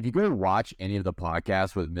 But if you go to watch any of the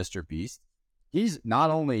podcasts with Mr. Beast, he's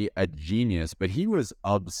not only a genius, but he was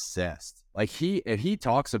obsessed. Like if he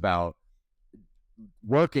talks about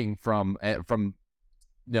working from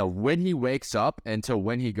when he wakes up until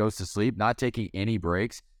when he goes to sleep, not taking any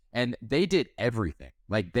breaks, and they did everything.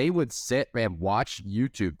 Like they would sit and watch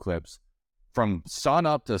YouTube clips from sun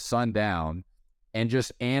up to sundown and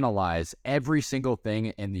just analyze every single thing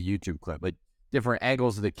in the YouTube clip, like different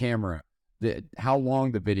angles of the camera, how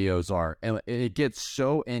long the videos are, and it gets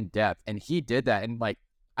so in depth. And he did that, and like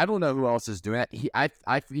I don't know who else is doing that.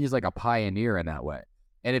 He's like a pioneer in that way.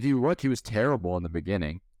 And if you look, he was terrible in the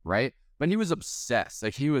beginning, right? But he was obsessed.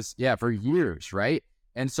 Like he was, for years, right?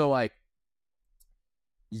 And so like,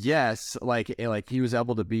 yes, like he was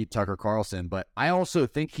able to beat Tucker Carlson, but I also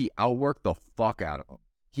think he outworked the fuck out of him.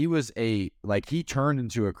 He was he turned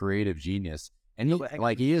into a creative genius, and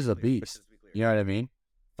he is a beast. You know what I mean?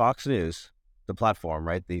 Fox News, the platform,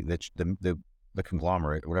 right? The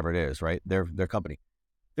conglomerate, whatever it is, right? Their company.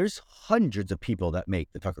 There's hundreds of people that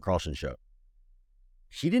make the Tucker Carlson show.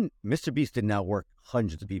 Mr. Beast didn't outwork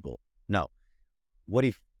hundreds of people. No. What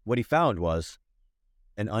he found was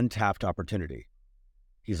an untapped opportunity.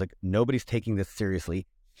 He's like, nobody's taking this seriously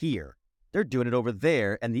here. They're doing it over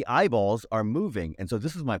there, and the eyeballs are moving. And so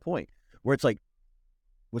this is my point, where it's like,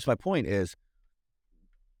 which my point is,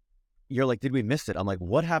 you're like, did we miss it? I'm like,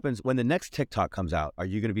 what happens when the next TikTok comes out? Are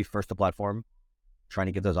you going to be first to platform trying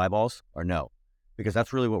to get those eyeballs or no? Because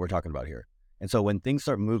that's really what we're talking about here. And so when things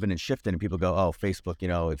start moving and shifting and people go, oh, Facebook,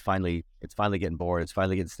 it's finally getting bored. It's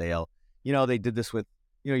finally getting stale. They did this with,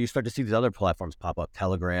 you start to see these other platforms pop up,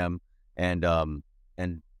 Telegram and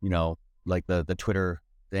like the Twitter,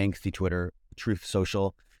 the angsty Twitter, Truth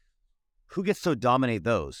Social. Who gets to dominate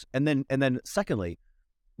those? And then secondly,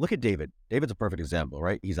 look at David. David's a perfect example,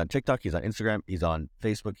 right? He's on TikTok, he's on Instagram, he's on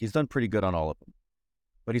Facebook. He's done pretty good on all of them.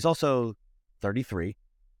 But he's also 33,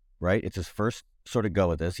 right? It's his first sort of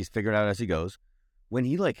go at this. He's figured out as he goes. When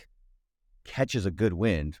he like catches a good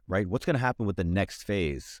wind, right? What's going to happen with the next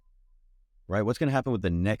phase, right? What's going to happen with the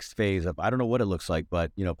next phase of, I don't know what it looks like,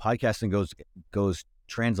 but podcasting goes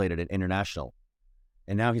translated at international.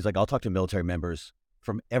 And now he's like, I'll talk to military members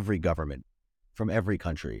from every government, from every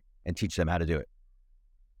country, and teach them how to do it.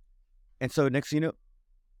 And so next,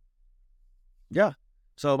 yeah.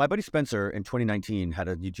 So my buddy Spencer in 2019 had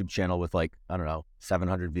a YouTube channel with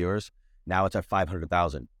 700 viewers. Now it's at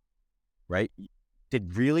 500,000, right? Did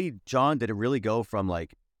it really go from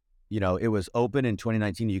it was open in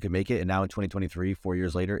 2019, you could make it, and now in 2023, 4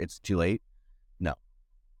 years later, it's too late?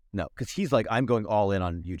 No, because he's like, I'm going all in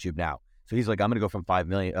on YouTube now. So he's like, I'm going to go from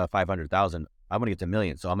 500,000. I'm going to get to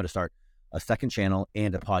millions. So I'm going to start a second channel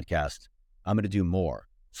and a podcast. I'm going to do more.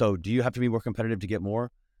 So do you have to be more competitive to get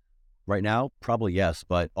more? Right now, probably yes,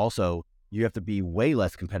 but also you have to be way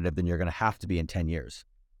less competitive than you're going to have to be in 10 years.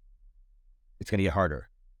 It's going to get harder.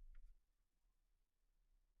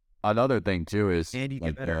 Another thing too is and you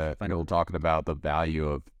get better. People talking about the value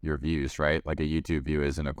of your views, right? Like a YouTube view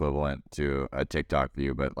isn't equivalent to a TikTok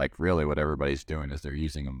view, but really what everybody's doing is they're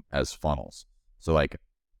using them as funnels. So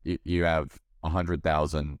you have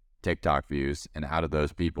 100,000 TikTok views, and out of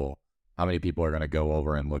those people, how many people are going to go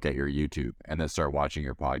over and look at your YouTube and then start watching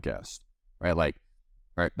your podcast, right?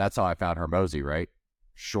 Right. That's how I found Hermosi, right?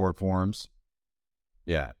 Short forms.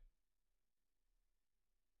 Yeah.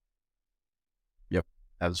 Yep,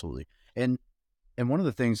 absolutely. And one of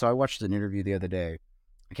the things, so I watched an interview the other day.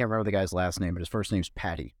 I can't remember the guy's last name, but his first name's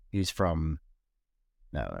Patty. He's from,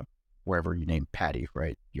 I don't know, wherever you name Patty,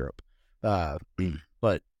 right? Europe.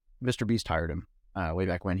 But Mr. Beast hired him way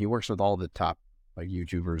back when. He works with all the top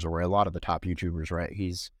YouTubers, or a lot of the top YouTubers, right?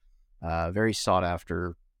 He's very sought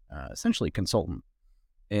after, essentially consultant.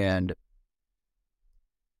 And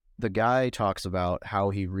the guy talks about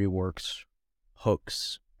how he reworks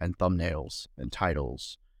hooks and thumbnails and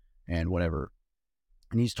titles and whatever.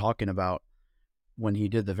 And he's talking about when he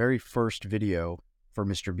did the very first video for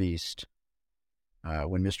Mr. Beast,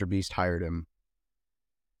 when Mr. Beast hired him.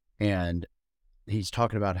 And he's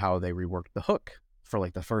talking about how they reworked the hook for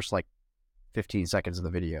the first 15 seconds of the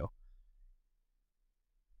video.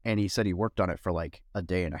 And he said he worked on it for a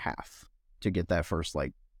day and a half to get that first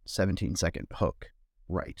 17-second hook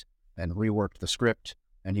right, and reworked the script,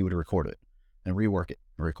 and he would record it and rework it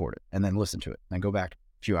and record it and then listen to it and go back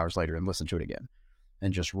a few hours later and listen to it again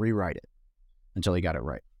and just rewrite it until he got it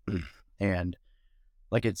right. And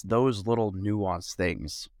it's those little nuanced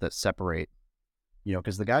things that separate,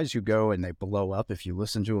 because the guys who go and they blow up, if you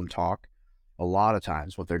listen to them talk, a lot of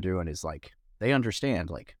times what they're doing is they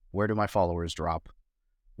understand where do my followers drop,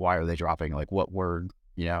 why are they dropping, what word,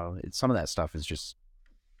 some of that stuff is just,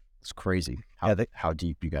 it's crazy how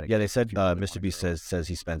deep you got to get. Yeah, they said Mr. Beast says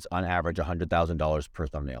he spends on average $100,000 per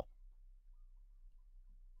thumbnail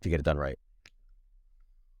to get it done right.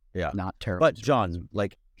 Yeah, not terrible. But John,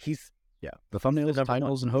 he's the thumbnails,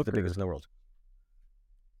 titles, and hooks the biggest in the world.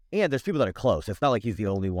 And there's people that are close. It's not like he's the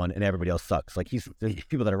only one and everybody else sucks. There's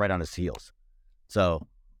people that are right on his heels. So,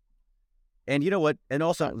 and you know what? And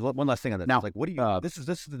also, one last thing on that. Now, what do you? This is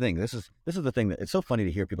the thing. This is the thing that it's so funny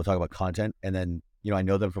to hear people talk about content, and then I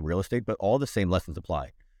know them from real estate, but all the same lessons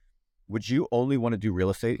apply. Would you only want to do real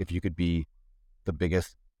estate if you could be the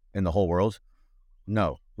biggest in the whole world?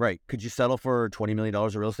 No, right? Could you settle for $20 million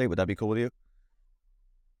of real estate? Would that be cool with you?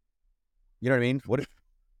 You know what I mean?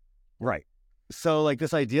 Right. So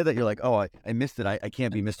this idea that you're oh, I missed it. I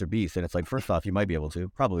can't be Mr. Beast. And it's first off, you might be able to,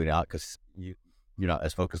 probably not, because you're not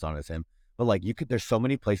as focused on it as him. But you could, there's so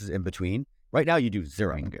many places in between. Right now you do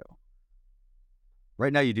zero.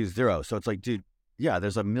 Right now you do zero. So it's dude, yeah,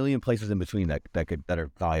 there's a million places in between that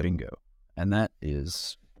are valuable. Bingo. And that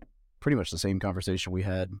is pretty much the same conversation we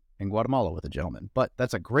had in Guatemala with a gentleman. But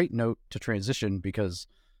that's a great note to transition, because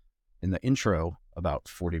in the intro about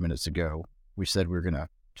 40 minutes ago, we said we were going to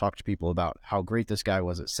talk to people about how great this guy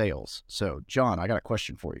was at sales. So, John, I got a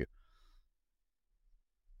question for you.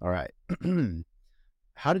 All right.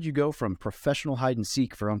 How did you go from professional hide and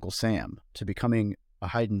seek for Uncle Sam to becoming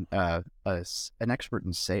an expert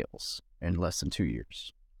in sales in less than 2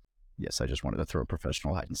 years? Yes, I just wanted to throw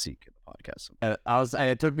professional hide and seek in the podcast.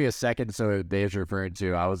 It took me a second. So Dave's referring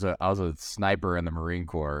to, I was a sniper in the Marine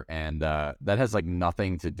Corps, and that has like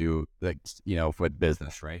nothing to do, like, with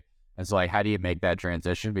business, right? And so, like, how do you make that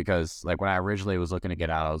transition? Because, like, when I originally was looking to get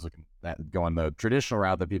out, I was looking at going the traditional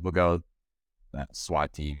route that people go, that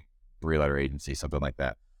SWAT team, 3-letter agency, something like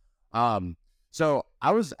that. So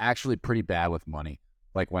I was actually pretty bad with money,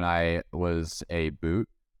 like when I was a boot.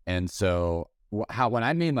 And so when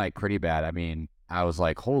I mean like pretty bad, I mean, I was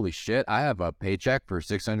like, holy shit, I have a paycheck for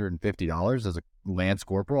 $650 as a Lance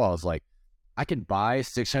Corporal. I was like, I can buy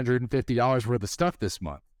 $650 worth of stuff this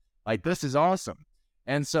month. Like, this is awesome.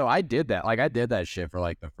 And so I did that. Like, I did that shit for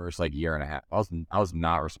like the first like year and a half. I was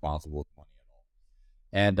not responsible with money at all.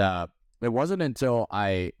 And, it wasn't until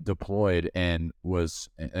I deployed I was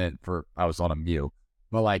on a MEU,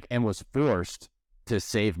 but like, and was forced to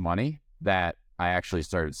save money that I actually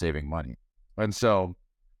started saving money. And so,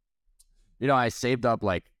 I saved up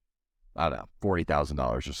like, I don't know,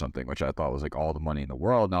 $40,000 or something, which I thought was like all the money in the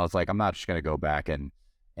world. And I was like, I'm not just going to go back and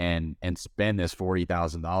spend this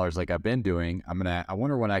 $40,000 like I've been doing. I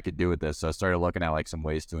wonder what I could do with this. So I started looking at like some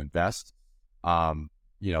ways to invest.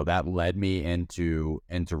 That led me into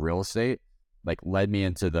real estate, like led me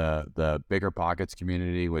into the Bigger Pockets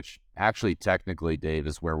community, which actually technically, Dave,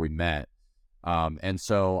 is where we met. And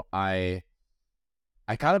so I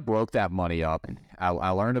kind of broke that money up. I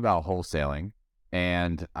learned about wholesaling,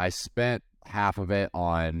 and I spent half of it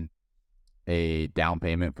on a down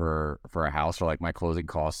payment for a house, or like my closing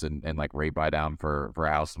costs and like rate buy down for a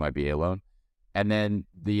house in my BA loan. And then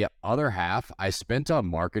the other half I spent on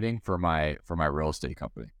marketing for my real estate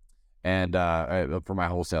company and for my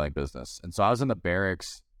wholesaling business. And so I was in the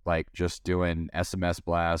barracks, like just doing SMS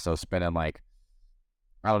blasts. I was spending like,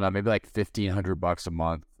 I don't know, maybe like $1,500 a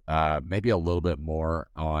month, maybe a little bit more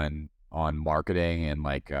on marketing, and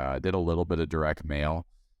like did a little bit of direct mail.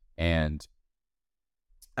 And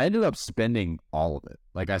I ended up spending all of it.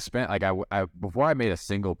 Like I spent, like I before I made a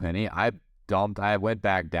single penny, I went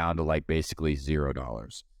back down to like basically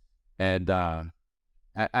 $0. And I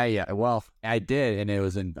did,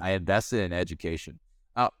 and I invested in education.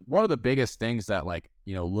 One of the biggest things that, like,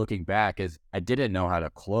 looking back, is I didn't know how to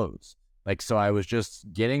close. Like, so I was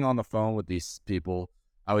just getting on the phone with these people.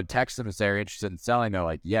 I would text them and say, "Are you interested in selling?" They're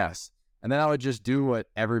like, "Yes." And then I would just do what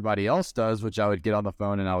everybody else does, which I would get on the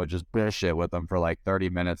phone and I would just bullshit with them for like 30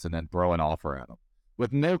 minutes and then throw an offer at them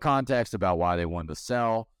with no context about why they wanted to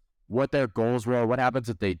sell, what their goals were, what happens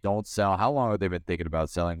if they don't sell, how long have they been thinking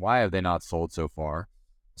about selling, why have they not sold so far.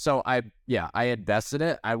 So I invested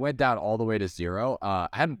it. I went down all the way to $0. I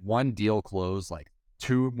had one deal close like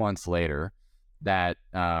 2 months later that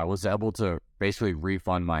was able to basically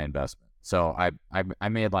refund my investment. So I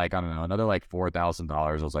made like, I don't know, another like $4,000.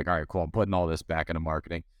 I was like, all right, cool. I'm putting all this back into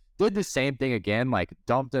marketing. Did the same thing again, like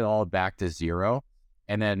dumped it all back to $0.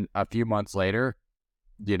 And then a few months later,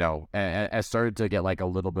 I started to get like a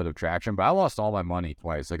little bit of traction, but I lost all my money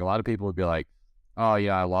twice. Like, a lot of people would be like, oh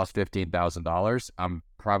yeah, I lost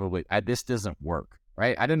 $15,000. This doesn't work,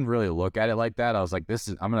 right? I didn't really look at it like that. I was like,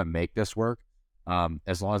 I'm going to make this work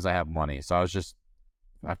as long as I have money. So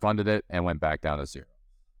I funded it and went back down to $0.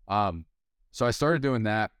 So I started doing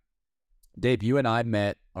that. Dave, you and I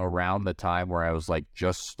met around the time where I was like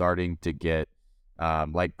just starting to get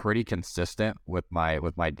like pretty consistent with my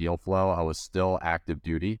deal flow. I was still active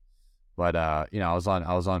duty, but I was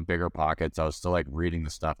on Bigger Pockets. I was still like reading the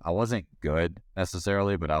stuff. I wasn't good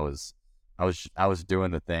necessarily, but I was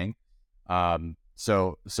doing the thing.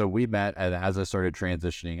 So we met, and as I started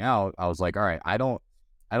transitioning out, I was like, all right, I don't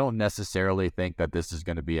necessarily think that this is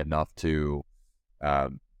going to be enough to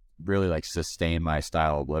really like sustain my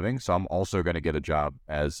style of living. So I'm also going to get a job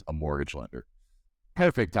as a mortgage lender.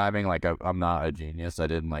 Perfect timing. Like, I'm not a genius. I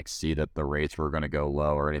didn't like see that the rates were going to go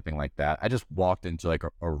low or anything like that. I just walked into like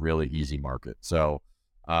a really easy market. So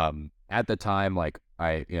at the time, like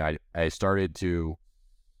I started to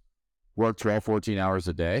work 12, 14 hours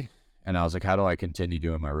a day, and I was like, how do I continue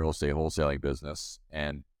doing my real estate wholesaling business?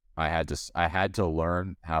 And I had to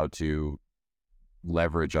learn how to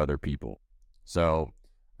leverage other people. So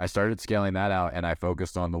I started scaling that out, and I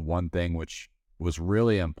focused on the one thing which was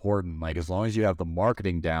really important. Like, as long as you have the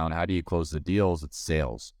marketing down, how do you close the deals? It's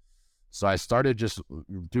sales. So I started just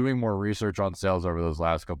doing more research on sales over those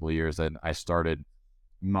last couple of years, and I started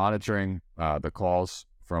monitoring the calls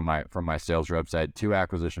from my sales reps. I had 2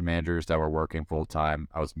 acquisition managers that were working full time.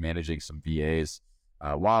 I was managing some VAs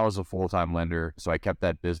while I was a full time lender, so I kept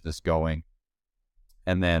that business going.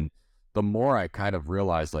 And then the more I kind of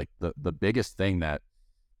realized, like the biggest thing that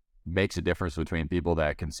makes a difference between people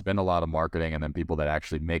that can spend a lot of marketing and then people that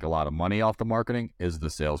actually make a lot of money off the marketing is the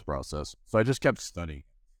sales process. So I just kept studying,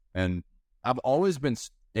 and I've always been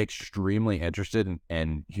extremely interested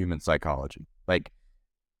in human psychology, like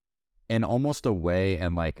in almost a way.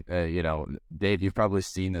 And like, Dave, you've probably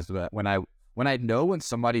seen this, but when I know when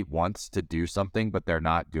somebody wants to do something, but they're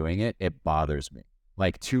not doing it, it bothers me,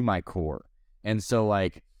 like to my core. And so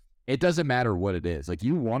like, it doesn't matter what it is. Like,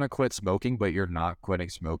 you want to quit smoking, but you're not quitting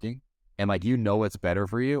smoking. And like, it's better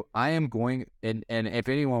for you. I am going, and if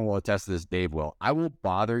anyone will attest to this, Dave will, I will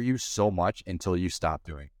bother you so much until you stop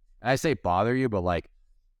doing it. And I say bother you, but like,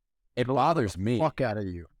 it bothers me. Fuck out of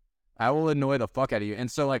you. I will annoy the fuck out of you. And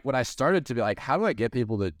so like, when I started to be like, how do I get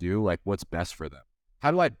people to do like what's best for them?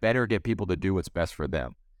 How do I better get people to do what's best for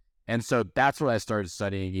them? And so that's what I started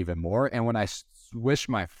studying even more. And when I switched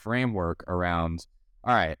my framework around,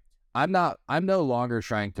 all right, I'm no longer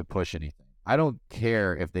trying to push anything. I don't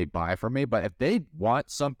care if they buy from me, but if they want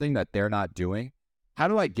something that they're not doing, how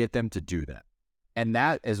do I get them to do that? And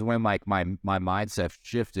that is when like my mindset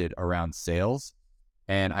shifted around sales.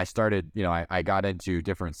 And I started, I got into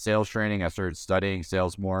different sales training. I started studying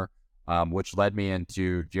sales more, which led me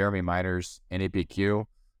into Jeremy Miner's NAPQ,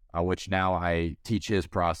 which now I teach his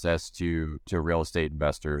process to real estate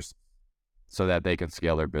investors so that they can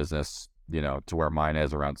scale their business, to where mine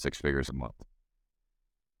is around 6 figures a month.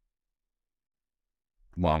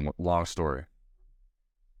 Long story.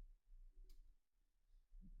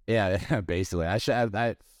 Yeah, basically. I should have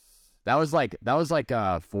that. That was like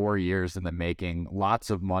 4 years in the making. Lots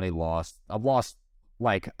of money lost. I've lost,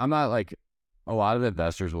 like, I'm not like, a lot of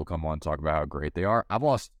investors will come on and talk about how great they are. I've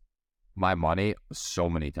lost my money so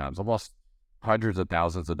many times. I've lost hundreds of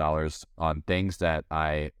thousands of dollars on things that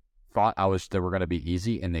I thought they were going to be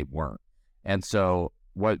easy, and they weren't. And so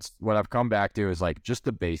what I've come back to is like just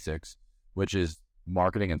the basics, which is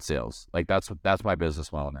marketing and sales. Like that's my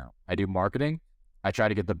business model now. I do marketing. I try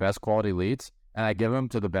to get the best quality leads, and I give them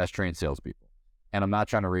to the best trained salespeople. And I'm not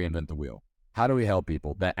trying to reinvent the wheel. How do we help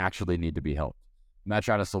people that actually need to be helped? I'm not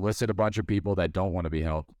trying to solicit a bunch of people that don't want to be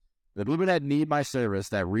helped. The people that need my service,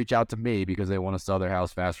 that reach out to me because they want to sell their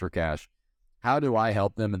house fast for cash. How do I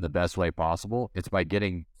help them in the best way possible? It's by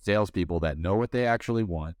getting salespeople that know what they actually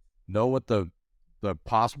want, know what the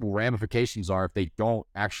possible ramifications are if they don't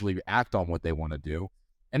actually act on what they want to do,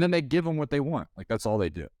 and then they give them what they want. Like, that's all they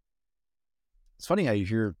do. It's funny how you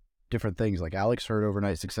hear different things. Like, Alex heard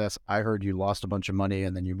overnight success. I heard you lost a bunch of money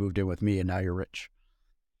and then you moved in with me and now you're rich.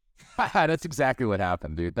 That's exactly what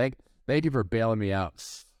happened, dude. Thank you for bailing me out.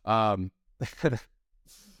 Thank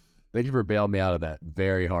you for bailing me out of that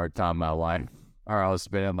very hard time in my life. Or I was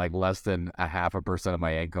spending like less than 0.5% of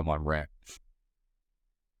my income on rent.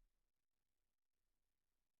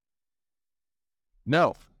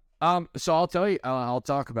 No. So I'll tell you, I'll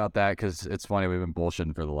talk about that because it's funny. We've been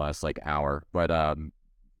bullshitting for the last like hour, but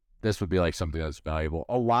this would be like something that's valuable.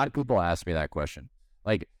 A lot of people ask me that question.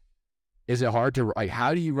 Like, is it hard to, like,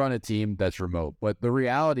 how do you run a team that's remote? But the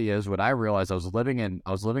reality is, what I realized, I was living in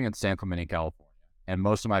San Clemente, California, and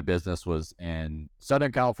most of my business was in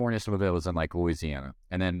Southern California. Some of it was in like Louisiana.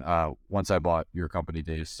 And then once I bought your company,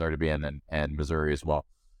 Dave, started being in Missouri as well.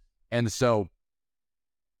 And so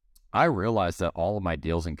I realized that all of my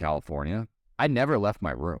deals in California, I never left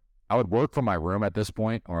my room. I would work from my room at this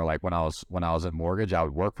point, or like when I was in mortgage, I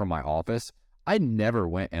would work from my office. I never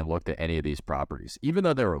went and looked at any of these properties, even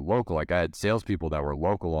though they were local. Like, I had salespeople that were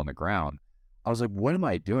local on the ground. I was like, what am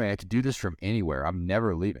I doing? I could do this from anywhere. I'm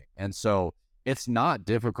never leaving. And so it's not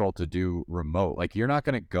difficult to do remote. Like, you're not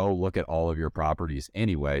going to go look at all of your properties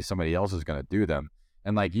anyway. Somebody else is going to do them.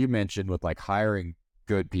 And like you mentioned with like hiring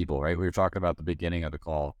good people, right? We were talking about the beginning of the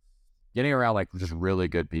call, getting around like just really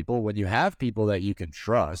good people. When you have people that you can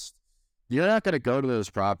trust, you're not going to go to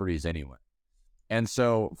those properties anyway. And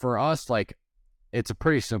so for us, like, it's a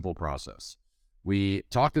pretty simple process. We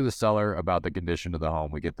talk to the seller about the condition of the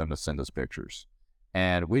home. We get them to send us pictures.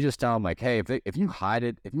 And we just tell them like, hey, if you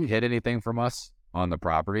hid anything from us on the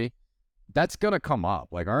property, that's going to come up.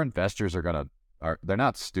 Like, our investors they're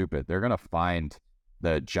not stupid. They're going to find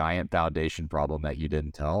the giant foundation problem that you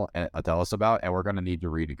didn't tell us about, and we're going to need to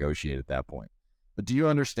renegotiate at that point. But do you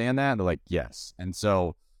understand that? And they're like, yes. And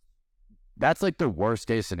so that's like the worst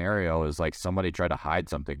case scenario, is like somebody try to hide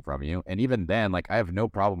something from you. And even then, like, I have no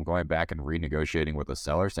problem going back and renegotiating with the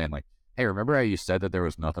seller, saying like, hey, remember how you said that there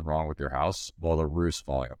was nothing wrong with your house? Well, the roof's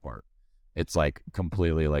falling apart. it's like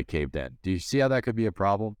completely like caved in. Do you see how that could be a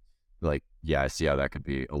problem? Like, yeah, I see how that could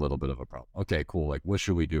be a little bit of a problem. Okay, cool. Like, what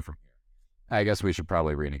should we do from here? I guess we should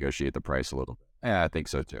probably renegotiate the price a little bit. Yeah, I think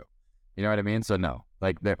so too. You know what I mean? So no,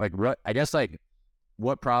 like, I guess like,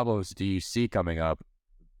 what problems do you see coming up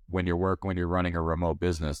when you're running a remote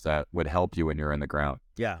business that would help you when you're in the ground?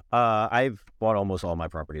 Yeah. I've bought almost all my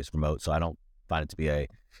properties remote, so I don't find it to be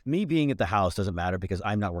me being at the house doesn't matter because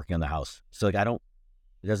I'm not working on the house. So like,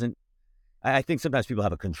 I think sometimes people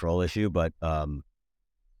have a control issue, but,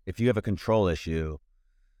 if you have a control issue,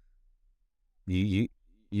 you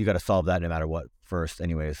got to solve that no matter what first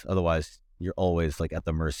anyways. Otherwise you're always like at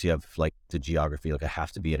the mercy of like the geography. Like I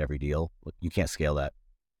have to be at every deal. You can't scale that.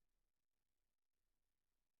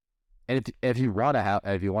 And if you want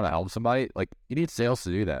to help somebody, like you need sales to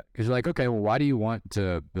do that. Because you're like, okay, well, why do you want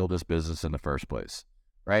to build this business in the first place?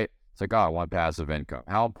 Right? It's like, oh, I want passive income.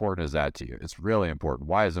 How important is that to you? It's really important.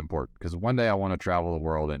 Why is it important? Because one day I want to travel the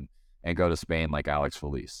world and go to Spain like Alex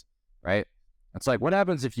Felice, right? It's like, what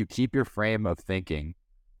happens if you keep your frame of thinking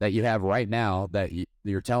that you have right now, that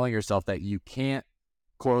you're telling yourself that you can't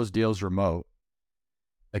close deals remote?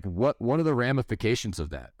 Like, what are the ramifications of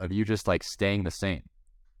that? Of you just like staying the same,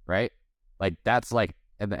 right? Like that's like,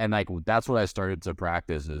 and like that's what I started to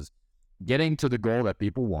practice is getting to the goal that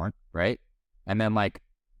people want, right? And then like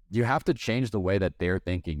you have to change the way that they're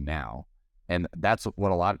thinking now. And that's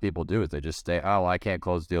what a lot of people do is they just say, oh, I can't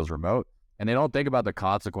close deals remote. And they don't think about the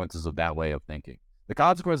consequences of that way of thinking. The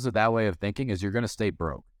consequences of that way of thinking is you're going to stay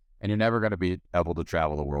broke and you're never going to be able to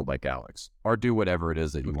travel the world like Alex or do whatever it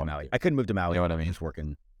is that you want. I couldn't move to Maui. You know what I mean? Just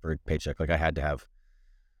working for a paycheck. Like I had to have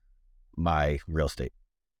my real estate.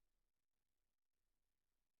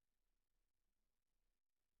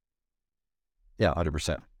 Yeah,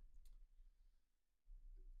 100%.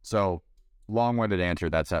 So long-winded answer.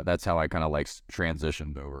 That's how I kind of like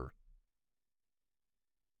transitioned over.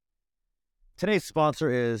 Today's sponsor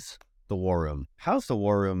is the War Room. How's the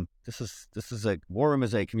War Room? This is a War Room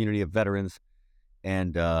is a community of veterans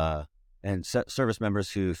and service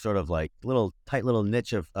members who sort of like tight little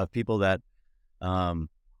niche of people that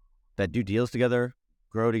do deals together,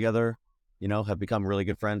 grow together, have become really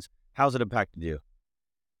good friends. How's it impacted you?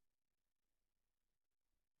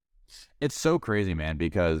 It's so crazy, man,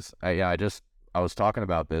 because I was talking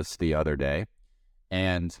about this the other day,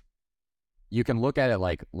 and you can look at it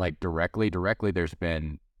like directly. There's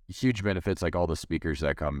been huge benefits, like all the speakers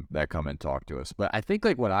that come and talk to us. But I think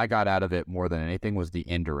like what I got out of it more than anything was the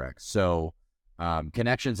indirect. So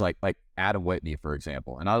connections like Adam Whitney, for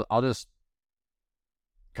example, and I'll just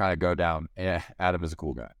kind of go down. Adam is a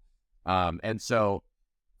cool guy, and so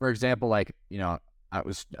for example, like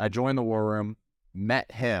I joined the War Room,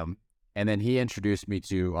 met him, and then he introduced me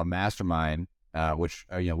to a mastermind, which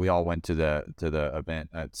we all went to the event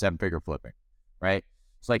at 7-Figure Flipping, right?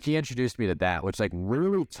 So like he introduced me to that, which like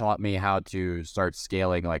really taught me how to start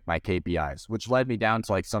scaling like my KPIs, which led me down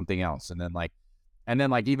to like something else, and then like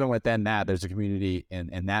even within that, there's a community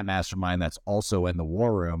in that mastermind that's also in the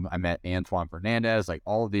War Room. I met Antoine Fernandez, like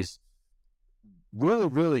all of these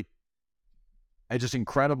really just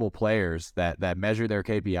incredible players that measure their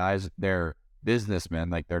KPIs. They're businessmen,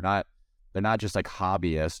 like they're not just like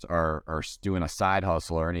hobbyists or doing a side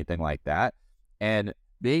hustle or anything like that. And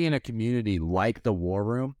being in a community like the War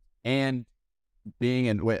Room and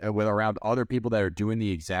being with around other people that are doing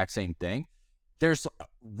the exact same thing, there's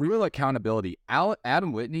real accountability.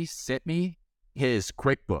 Adam Whitney sent me his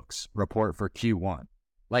QuickBooks report for Q1.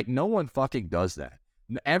 Like no one fucking does that.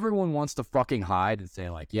 Everyone wants to fucking hide and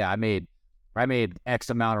say like, yeah, I made X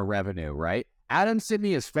amount of revenue, right? Adam sent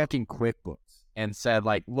me his fucking QuickBooks and said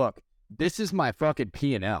like, look, this is my fucking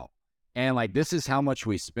P&L. And like, this is how much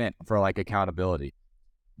we spent for like accountability.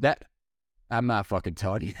 That I'm not fucking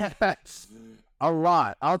telling you that. A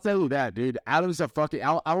lot. I'll tell you that, dude. Adam's a fucking,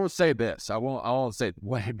 I will say this. I won't say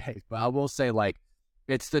what it makes, but I will say like,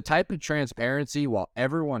 it's the type of transparency while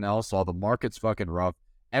the market's fucking rough,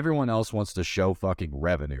 everyone else wants to show fucking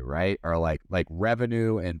revenue, right? Or like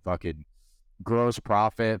revenue and fucking gross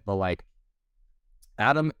profit. But like,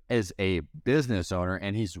 Adam is a business owner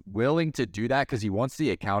and he's willing to do that because he wants the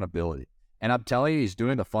accountability. And I'm telling you, he's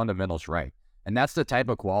doing the fundamentals right. And that's the type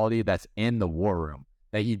of quality that's in the War Room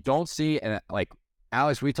that you don't see. And like,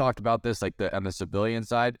 Alex, we talked about this like on the civilian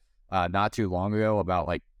side not too long ago about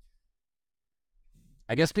like,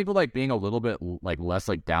 I guess people like being a little bit like less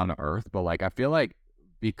like down to earth. But like, I feel like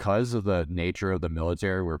because of the nature of the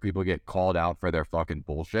military where people get called out for their fucking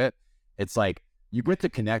bullshit, it's like you get to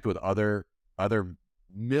connect with other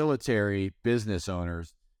military business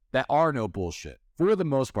owners that are no bullshit, for the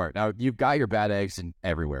most part, now you've got your bad eggs in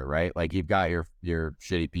everywhere, right? Like you've got your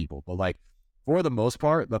shitty people, but like for the most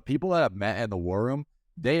part, the people that I've met in the war room,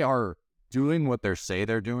 they are doing what they say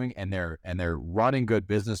they're doing, and they're running good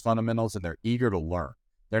business fundamentals, and they're eager to learn.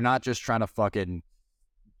 They're not just trying to fucking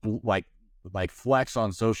like flex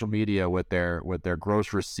on social media with their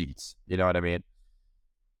gross receipts. You know what I mean?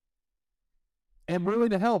 And willing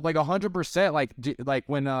to help, like 100%. Like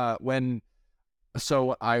when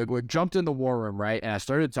so I jumped in the war room, right? And I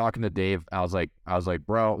started talking to Dave. I was like,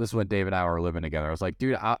 bro, this is when Dave and I were living together. I was like,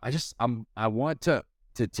 dude, I want to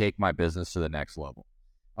take my business to the next level.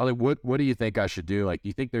 I was like, what do you think I should do? Like, do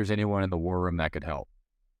you think there's anyone in the war room that could help?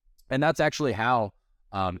 And that's actually how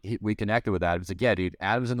we connected with Adam. It's like, yeah, dude,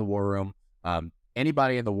 Adam's in the war room.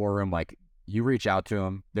 Anybody in the war room, like, you reach out to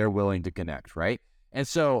them, they're willing to connect, right? And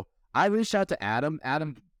so I reached out to Adam.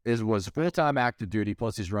 Adam was full-time active duty,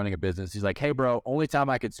 plus he's running a business. He's like, hey, bro, only time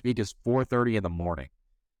I could speak is 4:30 in the morning.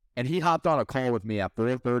 And he hopped on a call with me at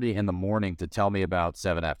 4:30 in the morning to tell me about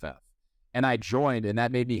 7FF. And I joined, and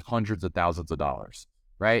that made me hundreds of thousands of dollars,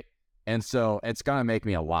 right? And so it's going to make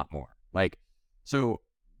me a lot more. Like, so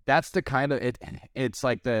that's the kind of, it's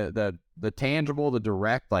like the tangible, the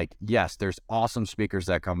direct, like, yes, there's awesome speakers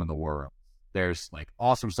that come in the war room. There's like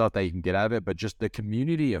awesome stuff that you can get out of it, but just the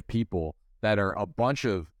community of people that are a bunch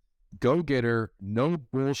of go-getter, no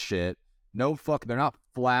bullshit, they're not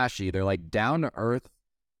flashy. They're like down-to-earth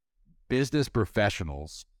business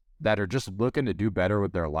professionals that are just looking to do better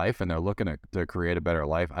with their life, and they're looking to create a better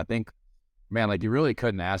life. I think, man, like, you really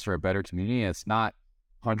couldn't ask for a better community. It's not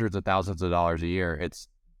hundreds of thousands of dollars a year. It's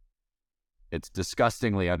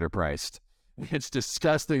disgustingly underpriced. It's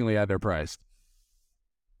disgustingly underpriced.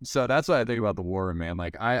 So that's what I think about the war room, man.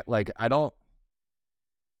 I don't.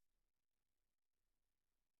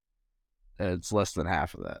 It's less than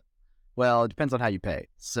half of that. Well, it depends on how you pay.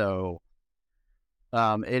 So,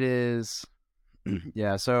 it is,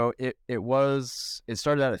 yeah. So it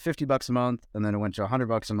started out at $50 a month, and then it went to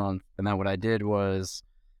 $100 a month. And then what I did was,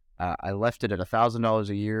 I left it at $1,000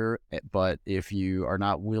 a year. But if you are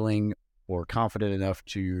not willing or confident enough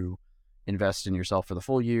to invest in yourself for the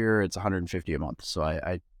full year, it's $150 a month. So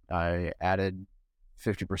I added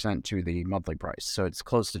 50% to the monthly price, so it's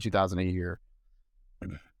close to $2,000 a year.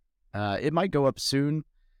 It might go up soon.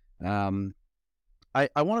 I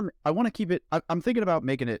want to keep it. I'm thinking about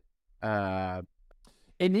making it.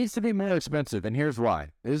 It needs to be more expensive, and here's why.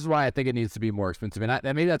 This is why I think it needs to be more expensive, and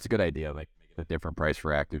maybe that's a good idea. Like, make it a different price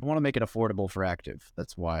for active. I want to make it affordable for active.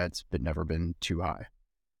 That's why it's never been too high.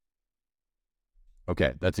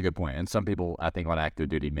 Okay, that's a good point. And some people, I think, on active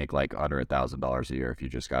duty make like under $1,000 a year if you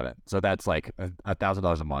just got it. So that's like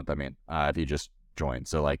 $1,000 a month. I mean, if you just join.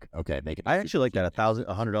 So like, okay, make it. I actually like that.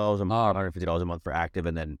 $100 a month, $150 a month for active,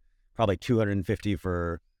 and then probably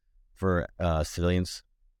 $250 for civilians.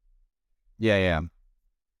 Yeah.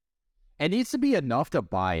 It needs to be enough to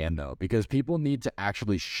buy in, though, because people need to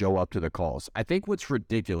actually show up to the calls. I think what's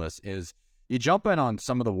ridiculous is you jump in on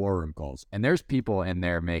some of the war room calls, and there's people in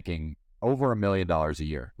there making over $1 million a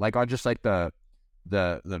year, like on just like the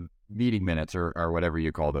meeting minutes or whatever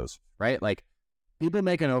you call those, right? Like people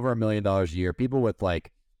making over $1 million a year, people with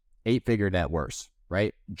like 8-figure net worths,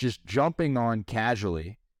 right? Just jumping on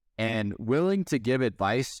casually and willing to give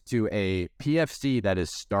advice to a PFC that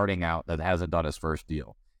is starting out, that hasn't done his first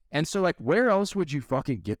deal. And so, like, where else would you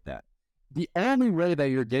fucking get that? The only way that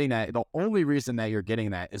you're getting that, the only reason that you're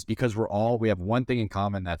getting that is because we have one thing in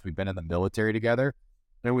common, that's we've been in the military together,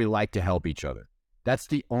 and we like to help each other. That's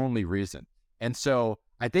the only reason. And so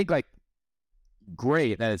I think, like,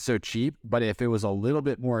 great that it's so cheap, but if it was a little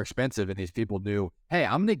bit more expensive and these people knew, hey,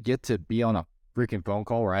 I'm going to get to be on a freaking phone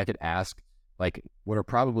call where I could ask, like, what are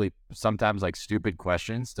probably sometimes like stupid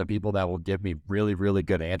questions to people that will give me really, really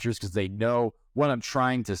good answers because they know what I'm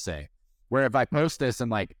trying to say. Where if I post this in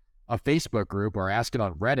like a Facebook group or ask it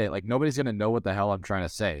on Reddit, like nobody's going to know what the hell I'm trying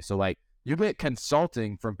to say. So like you get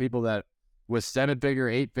consulting from people that with 7-figure,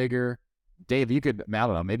 8-figure, Dave, you could, I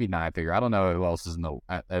don't know, maybe 9-figure. I don't know who else is in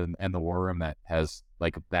the war room that has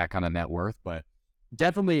like that kind of net worth, but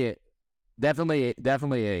definitely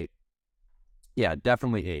 8. Yeah,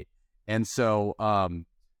 definitely 8. And so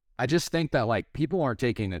I just think that like people aren't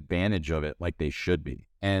taking advantage of it like they should be.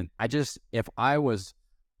 And if I was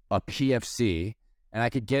a PFC and I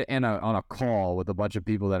could get in on a call with a bunch of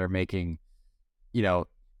people that are making,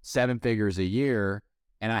 7 figures a year,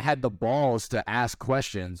 and I had the balls to ask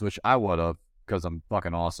questions, which I would have because I'm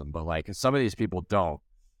fucking awesome, but like some of these people don't.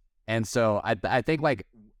 And so I think like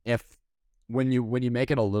when you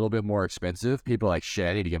make it a little bit more expensive, people are like, shit,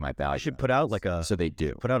 I need to get my value. I should put out like so they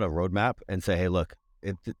do put out a roadmap and say, hey, look,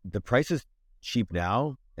 the price is cheap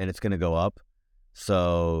now and it's going to go up,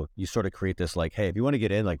 So you sort of create this like, hey, if you want to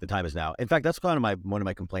get in, like the time is now. In fact, that's kind of one of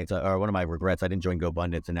my complaints or one of my regrets. I didn't join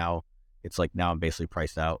GoBundance, and now it's like now I'm basically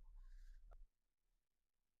priced out.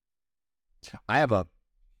 I have a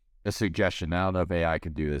suggestion. I don't know if AI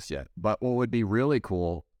can do this yet, but what would be really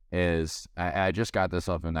cool is I just got this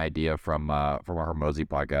off an idea from our Hermosi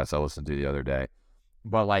podcast I listened to the other day,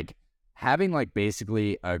 but like having like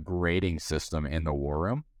basically a grading system in the war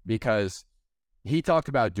room, because he talked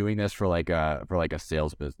about doing this for like a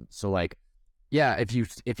sales business. So like, yeah, if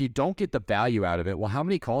you don't get the value out of it, well, how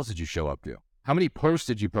many calls did you show up to? How many posts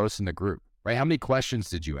did you post in the group? Right? How many questions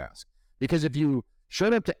did you ask? Because if you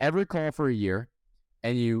showed up to every call for a year,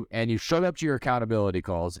 and you showed up to your accountability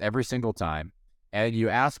calls every single time, and you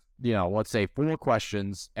asked, let's say 4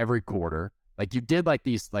 questions every quarter, like you did like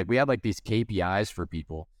these, like we had like these KPIs for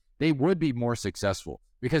people, they would be more successful.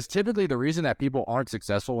 Because typically the reason that people aren't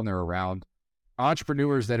successful when they're around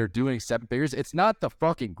entrepreneurs that are doing 7 figures, it's not the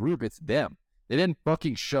fucking group, it's them. They didn't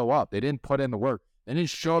fucking show up. They didn't put in the work. They didn't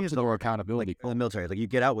show up to their accountability. Like in the military, like you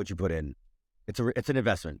get out what you put in. It's an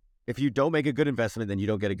investment. If you don't make a good investment, then you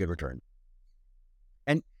don't get a good return.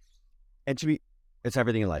 And to me, it's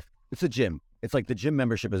everything in life. It's a gym. It's like the gym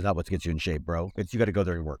membership is not what gets you in shape, bro. It's you got to go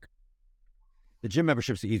there and work. The gym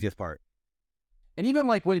membership's the easiest part. And even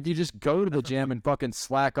like if you just go to the gym and fucking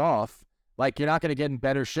slack off, like you're not going to get in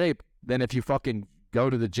better shape than if you fucking go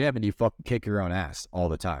to the gym and you fucking kick your own ass all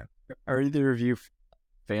the time. Are either of you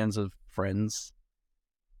fans of Friends?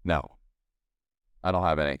 No, I don't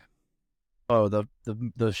have any. Oh,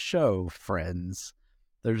 the show Friends.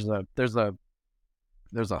 There's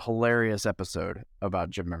a hilarious episode about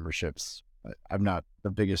gym memberships. I'm not the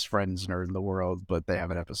biggest Friends nerd in the world, but they have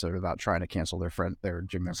an episode about trying to cancel their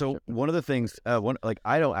gym membership. So one of the things, I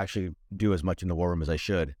don't actually do as much in the war room as I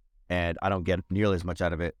should, and I don't get nearly as much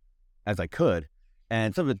out of it as I could.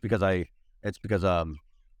 And some of it's because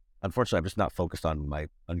unfortunately, I'm just not focused on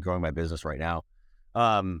growing my business right now.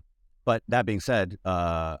 But that being said,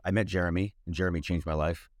 I met Jeremy, and Jeremy changed my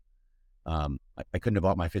life. I couldn't have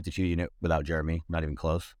bought my 52 unit without Jeremy, not even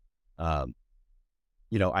close. I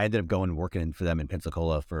ended up going and working for them in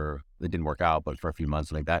Pensacola it didn't work out, but for a few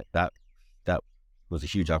months, like that was a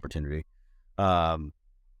huge opportunity. And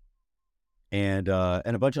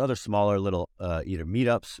a bunch of other smaller little, either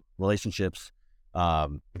meetups, relationships,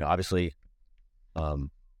 obviously,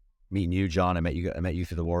 meeting you, John, I met you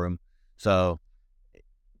through the war room. So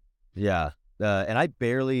yeah. And I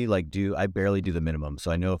barely do the minimum.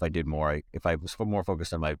 So I know if I did more, if I was more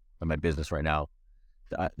focused on my business right now,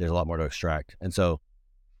 there's a lot more to extract. And so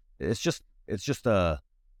it's just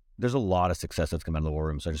there's a lot of success that's come out of the war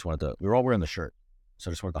room. So we were all wearing the shirt. So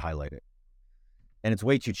I just wanted to highlight it. And it's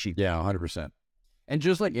way too cheap. Yeah, 100%. And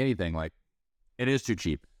just like anything, like it is too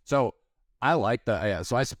cheap. So I like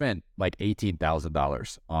so I spent like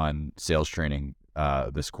 $18,000 on sales training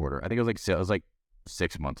this quarter. I think it was like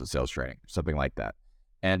 6 months of sales training, something like that.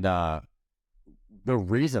 And the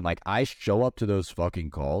reason, like, I show up to those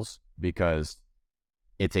fucking calls because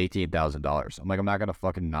it's $18,000. I'm like, I'm not gonna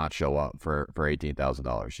fucking not show up for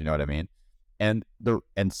 $18,000. You know what I mean? And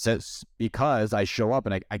because I show up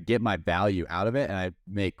and I get my value out of it, and I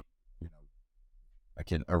make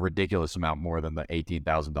a ridiculous amount more than the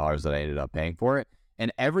 $18,000 that I ended up paying for it.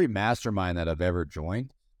 And every mastermind that I've ever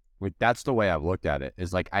joined, that's the way I've looked at it,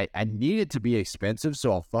 is like I need it to be expensive,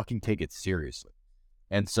 so I'll fucking take it seriously.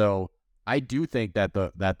 And so I do think that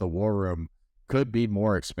the war room could be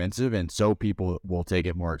more expensive, and so people will take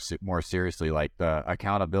it more seriously. Like the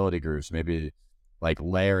accountability groups, maybe like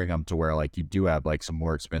layering them to where like you do have like some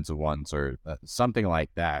more expensive ones or something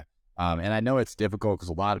like that. And I know it's difficult because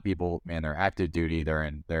a lot of people, man, they're active duty,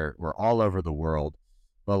 we're all over the world,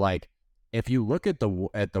 but like, if you look at the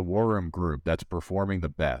war room group that's performing the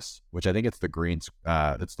best, which I think it's the Greens,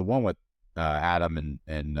 it's the one with Adam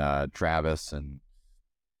and Travis, and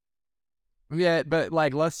yeah, but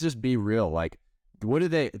like, let's just be real. Like, what do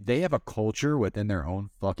they have a culture within their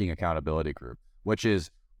own fucking accountability group, which is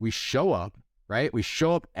we show up, right? We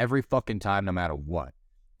show up every fucking time, no matter what,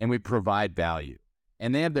 and we provide value.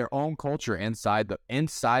 And they have their own culture inside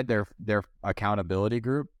their accountability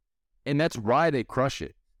group, and that's why they crush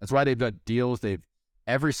it. That's why they've done deals.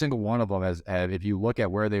 Every single one of them has, if you look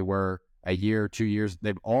at where they were a year, 2 years,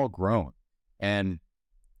 they've all grown. And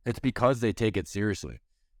it's because they take it seriously.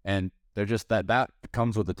 And they're just that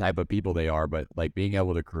comes with the type of people they are, but like being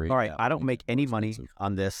able to create. All right. I don't make any money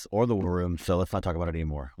on this or the war room, so let's not talk about it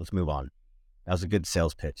anymore. Let's move on. That was a good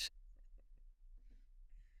sales pitch.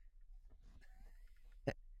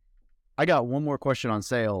 I got one more question on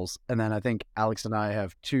sales, and then I think Alex and I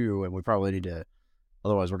have 2, and we probably need to,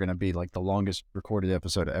 otherwise we're going to be like the longest recorded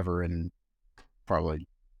episode ever in probably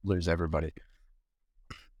lose everybody.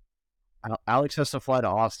 Alex has to fly to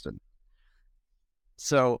Austin.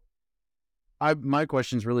 So my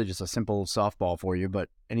question is really just a simple softball for you, but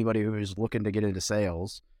anybody who is looking to get into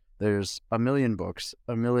sales, there's a million books,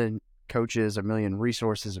 a million coaches, a million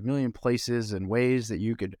resources, a million places and ways that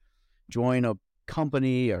you could join a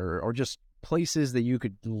company or just places that you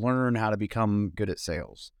could learn how to become good at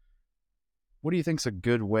sales. What do you think is a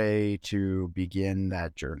good way to begin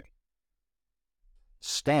that journey?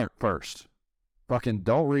 Start first. Fucking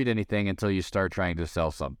don't read anything until you start trying to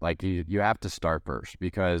sell something. Like you have to start first,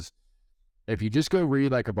 because if you just go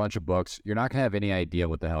read like a bunch of books, you're not gonna have any idea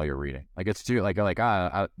what the hell you're reading. Like it's too like you're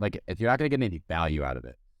not gonna get any value out of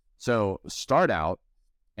it. So start out,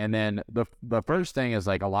 and then the first thing is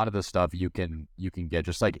like a lot of the stuff you can get,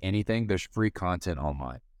 just like anything. There's free content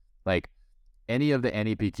online, like any of the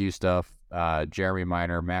NEPQ stuff, Jeremy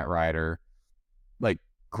Miner, Matt Ryder, like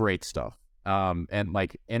great stuff. And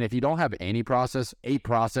if you don't have any process, a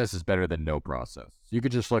process is better than no process. You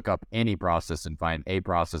could just look up any process and find a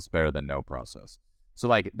process better than no process. So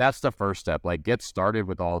like, that's the first step. Like, get started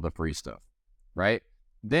with all the free stuff, right?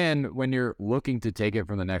 Then when you're looking to take it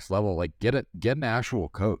from the next level, like get an actual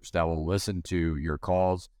coach that will listen to your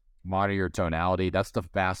calls, monitor your tonality. That's the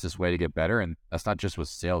fastest way to get better. And that's not just with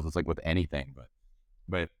sales. It's like with anything,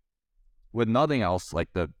 but with nothing else, like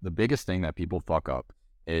the biggest thing that people fuck up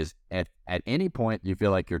is at any point you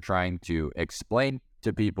feel like you're trying to explain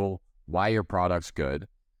to people why your product's good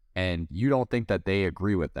and you don't think that they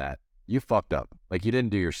agree with that, you fucked up. Like, you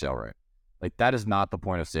didn't do your sale right. Like, that is not the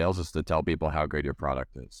point of sales, is to tell people how good your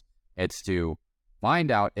product is. It's to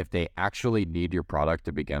find out if they actually need your product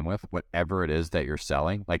to begin with, whatever it is that you're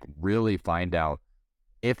selling. Like, really find out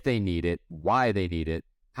if they need it, why they need it,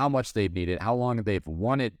 how much they need it, how long they've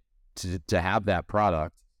wanted to have that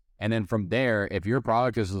product. And then from there, if your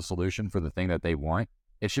product is the solution for the thing that they want,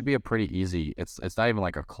 it should be a pretty easy, it's not even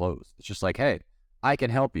like a close. It's just like, hey, I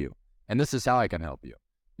can help you. And this is how I can help you.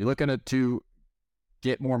 You're looking to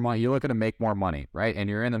get more money. You're looking to make more money, right? And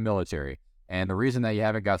you're in the military. And the reason that you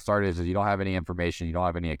haven't got started is you don't have any information. You don't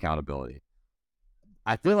have any accountability.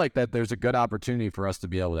 I feel like that there's a good opportunity for us to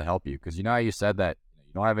be able to help you, because you know how you said that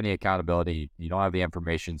you don't have any accountability, you don't have the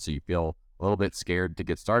information, so you feel a little bit scared to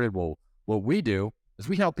get started. Well, what we do is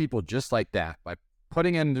we help people just like that by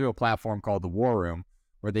putting it into a platform called the War Room,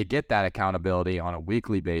 where they get that accountability on a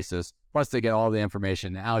weekly basis. Plus they get all the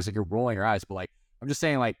information. Now, Alex, like, you're rolling your eyes, but like, I'm just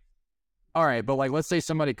saying, like, all right, but like, let's say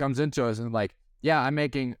somebody comes into us and like, yeah, I'm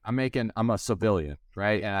a civilian,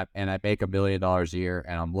 right? And I make $1 million a year,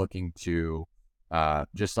 and I'm looking to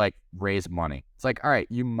just like raise money. It's like, all right,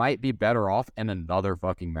 you might be better off in another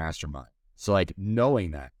fucking mastermind. So like,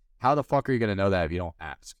 knowing that, how the fuck are you going to know that if you don't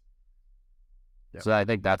ask? Yep. So I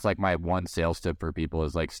think that's like my one sales tip for people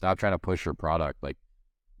is like, stop trying to push your product. Like,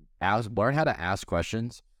 learn how to ask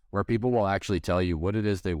questions where people will actually tell you what it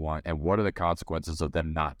is they want and what are the consequences of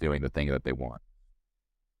them not doing the thing that they want.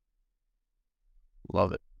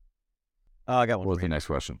 Love it. I got one. What's the next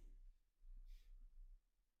question?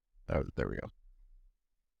 Oh, there we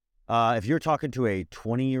go. If you're talking to a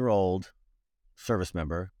 20-year-old service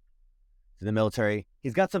member in the military,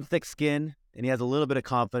 he's got some thick skin and he has a little bit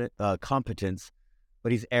of competence,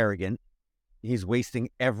 but he's arrogant. He's wasting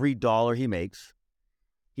every dollar he makes.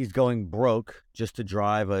 He's going broke just to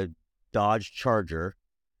drive a Dodge Charger.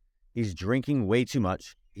 He's drinking way too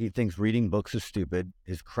much. He thinks reading books is stupid.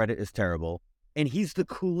 His credit is terrible. And he's the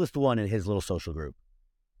coolest one in his little social group.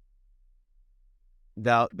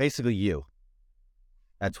 Now, basically you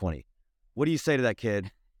at 20. What do you say to that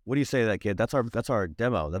kid? That's our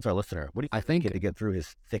demo. That's our listener. What do you think to get through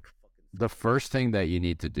his thick? The first thing that you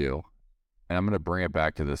need to do, and I'm going to bring it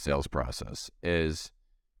back to the sales process, is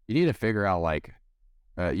you need to figure out like,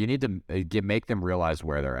 you need to make them realize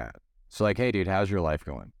where they're at. So like, hey dude, how's your life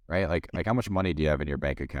going? Right? Like how much money do you have in your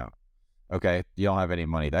bank account? Okay, you don't have any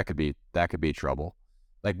money. That could be trouble.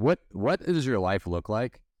 Like what does your life look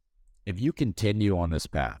like if you continue on this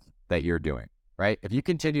path that you're doing, right? If you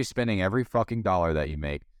continue spending every fucking dollar that you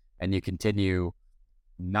make, and you continue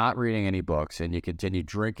not reading any books, and you continue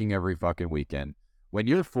drinking every fucking weekend, when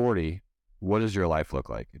you're 40, what does your life look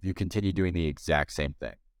like if you continue doing the exact same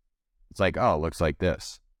thing? It's like, oh, it looks like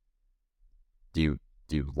this. Do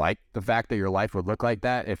you like the fact that your life would look like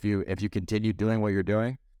that if you continue doing what you're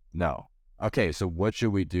doing? No. Okay, so what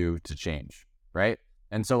should we do to change, right?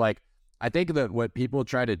 And so like, I think that what people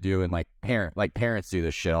try to do, and like parents do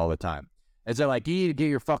this shit all the time, is they're like, you need to get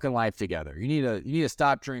your fucking life together. You need to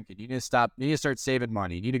stop drinking. You need to start saving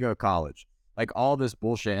money. You need to go to college. Like all this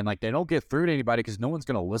bullshit, and like they don't get through to anybody because no one's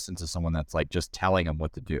gonna listen to someone that's like just telling them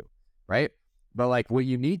what to do, right? But like what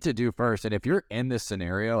you need to do first, and if you're in this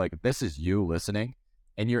scenario, like if this is you listening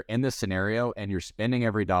and you're in this scenario and you're spending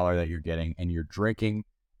every dollar that you're getting and you're drinking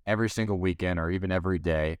every single weekend or even every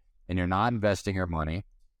day and you're not investing your money,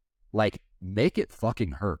 like make it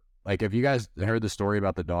fucking hurt. Like if you guys heard the story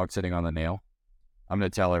about the dog sitting on the nail, I'm going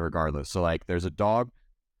to tell it regardless. So like there's a dog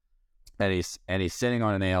and he's sitting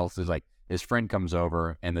on a nail. So like his friend comes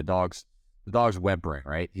over and the dog's whimpering,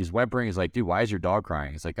 right? He's whimpering. He's like, dude, why is your dog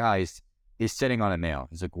crying? He's like, he's sitting on a nail.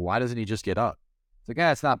 He's like, why doesn't he just get up? It's like,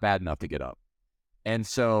 it's not bad enough to get up. And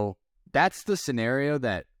so that's the scenario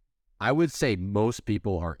that I would say most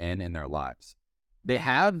people are in their lives. They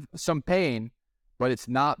have some pain, but it's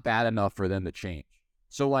not bad enough for them to change.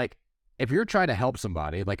 So like, if you're trying to help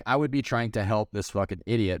somebody, like I would be trying to help this fucking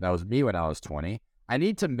idiot that was me when I was 20, I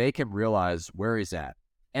need to make him realize where he's at.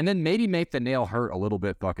 And then maybe make the nail hurt a little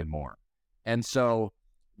bit fucking more. And so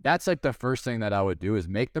that's like the first thing that I would do is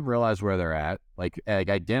make them realize where they're at, like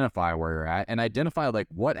identify where you're at and identify like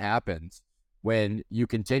what happens when you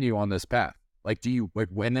continue on this path. Like,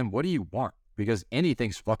 and then what do you want? Because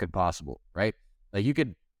anything's fucking possible, right? Like you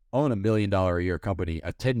could own $1 million a year company,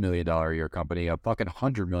 a $10 million a year company, a fucking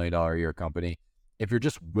 $100 million a year company, if you're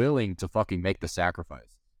just willing to fucking make the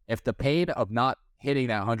sacrifice. If the pain of not hitting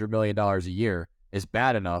that $100 million a year is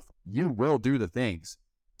bad enough, you will do the things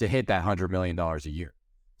to hit that $100 million a year.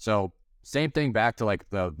 So same thing back to like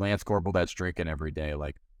the Lance Corporal that's drinking every day.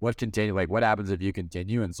 Like what happens if you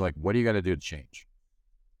continue? And it's like, what do you got to do to change?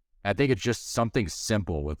 I think it's just something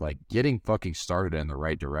simple with like getting fucking started in the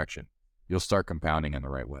right direction. You'll start compounding in the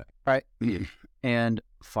right way. Right. And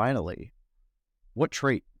finally, what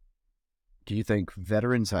trait do you think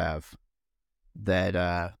veterans have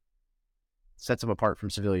that sets them apart from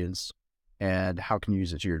civilians, and how can you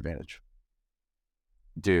use it to your advantage?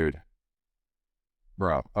 Dude.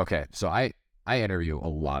 Bro, okay, so I interview a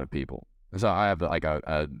lot of people. So I have like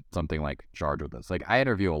a something like charged with this. Like I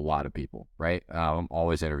interview a lot of people, right? I'm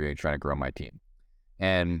always interviewing, trying to grow my team.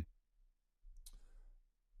 And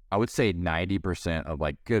I would say 90% of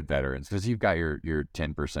like good veterans, because you've got your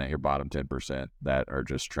 10%, your bottom 10% that are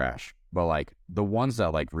just trash. But like the ones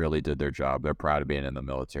that like really did their job, they're proud of being in the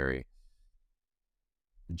military.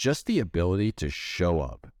 Just the ability to show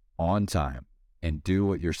up on time and do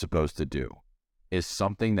what you're supposed to do is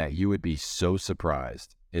something that you would be so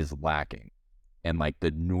surprised is lacking. And like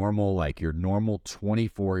the normal, like your normal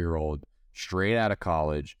 24-year-old straight out of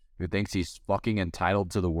college who thinks he's fucking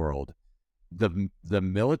entitled to the world, the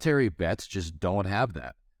military vets just don't have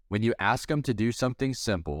that. When you ask them to do something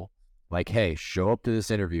simple, like, hey, show up to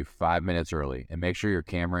this interview 5 minutes early and make sure your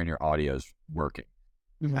camera and your audio is working.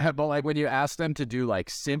 But like when you ask them to do like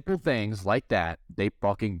simple things like that, they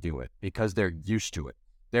fucking do it because they're used to it.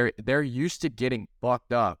 They're used to getting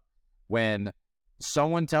fucked up when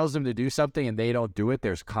someone tells them to do something and they don't do it.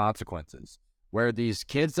 There's consequences. Where these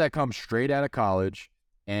kids that come straight out of college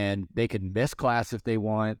and they can miss class if they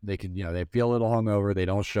want, they can, they feel a little hungover, they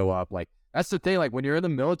don't show up. Like that's the thing. Like when you're in the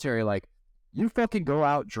military, like you fucking go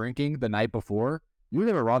out drinking the night before, you're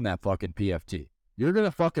gonna run that fucking PFT. You're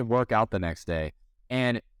gonna fucking work out the next day,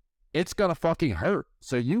 and it's gonna fucking hurt.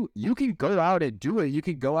 So you can go out and do it. You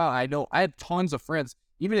can go out. I know I had tons of friends,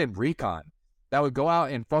 even in recon, that would go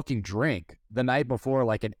out and fucking drink the night before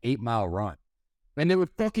like an 8-mile run. And they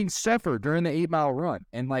would fucking suffer during the 8-mile run.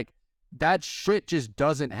 And like that shit just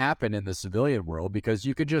doesn't happen in the civilian world because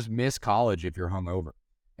you could just miss college if you're hungover.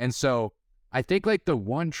 And so I think like the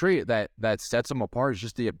one trait that sets them apart is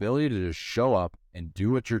just the ability to just show up and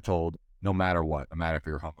do what you're told no matter what. No matter if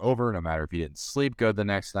you're hungover, no matter if you didn't sleep good the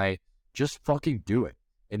next night, just fucking do it.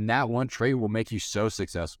 And that one trait will make you so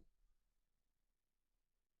successful.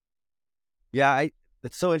 Yeah,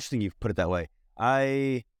 it's so interesting you put it that way.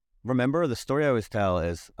 I remember the story I always tell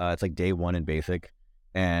is it's like day one in basic,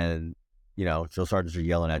 and drill sergeants are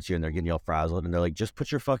yelling at you and they're getting you all frazzled, and they're like, just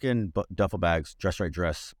put your fucking duffel bags,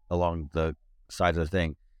 dress along the sides of the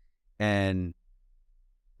thing, and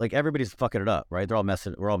like everybody's fucking it up, right? We're all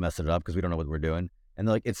messing it up because we don't know what we're doing, and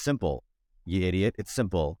they're like, it's simple, you idiot, it's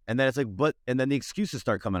simple. And then it's like, and then the excuses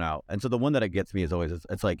start coming out, and so the one that gets me is always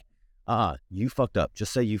it's like, you fucked up,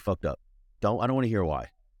 just say you fucked up. I don't want to hear why.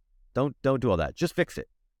 Don't do all that. Just fix it.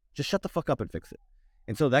 Just shut the fuck up and fix it.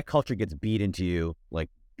 And so that culture gets beat into you, like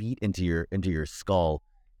beat into your skull.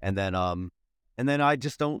 And then I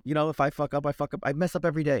just don't, if I fuck up, I mess up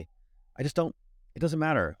every day. I just don't, it doesn't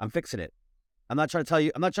matter. I'm fixing it. I'm not trying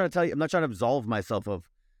to absolve myself of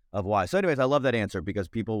why. So anyways, I love that answer because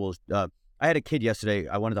people will, I had a kid yesterday.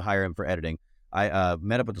 I wanted to hire him for editing. I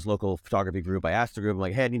met up with this local photography group. I asked the group, I'm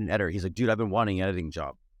like, hey, I need an editor. He's like, dude, I've been wanting an editing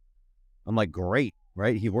job. I'm like, great,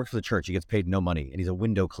 right? He works for the church. He gets paid no money, and he's a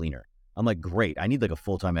window cleaner. I'm like, great. I need like a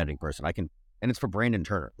full-time editing person. And it's for Brandon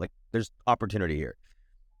Turner. Like, there's opportunity here.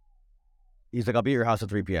 He's like, I'll be at your house at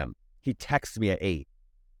 3 p.m. He texts me at 8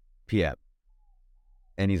 p.m.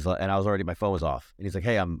 And he's like, and I was already, my phone was off. And he's like,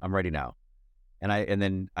 hey, I'm ready now. And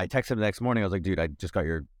then I texted him the next morning. I was like, dude, I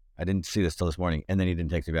didn't see this till this morning. And then he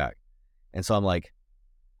didn't text me back. And so I'm like,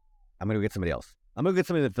 I'm going to get somebody else. I'm going to get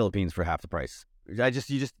somebody in the Philippines for half the price.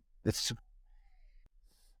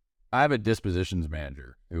 I have a dispositions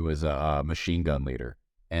manager who is a machine gun leader,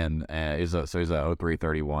 and he's a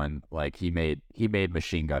 0331. Like he made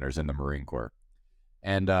machine gunners in the Marine Corps,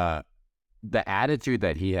 and the attitude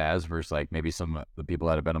that he has versus like maybe some of the people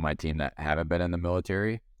that have been on my team that haven't been in the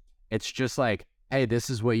military, it's just like, hey, this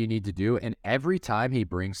is what you need to do. And every time he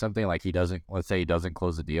brings something, like let's say he doesn't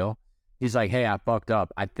close the deal, he's like, hey, I fucked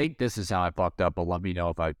up. I think this is how I fucked up, but let me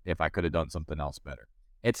know if I could have done something else better.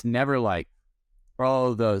 It's never like,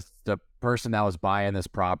 oh, the person that was buying this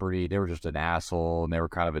property, they were just an asshole and they were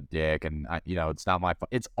kind of a dick, and it's not my fault.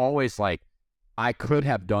 It's always like, I could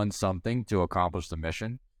have done something to accomplish the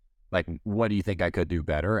mission. Like, what do you think I could do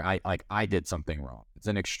better? I did something wrong. It's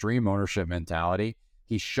an extreme ownership mentality.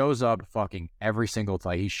 He shows up fucking every single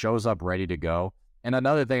time. He shows up ready to go. And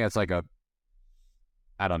another thing that's like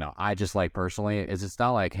I don't know, I just like personally, is it's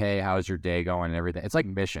not like, hey, how's your day going and everything. It's like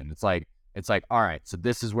mission. It's like, all right, so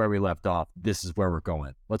this is where we left off. This is where we're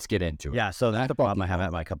going. Let's get into it. Yeah, so that's the problem I have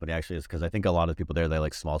at my company, actually, is because I think a lot of people there, they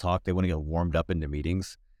like small talk. They want to get warmed up into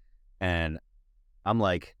meetings. And I'm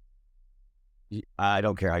like, I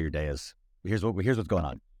don't care how your day is. Here's what's going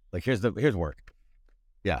on. Like, here's work.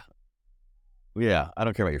 Yeah. I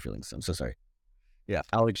don't care about your feelings. I'm so sorry. Yeah.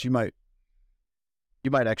 Alex, you might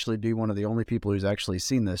actually be one of the only people who's actually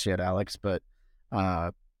seen this yet, Alex. But,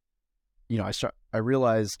 I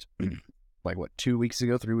realized like 3 weeks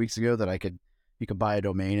ago that you could buy a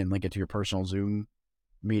domain and link it to your personal Zoom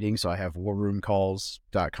meeting. So I have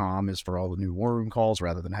warroomcalls.com is for all the new war room calls,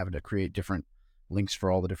 rather than having to create different links for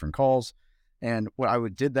all the different calls. And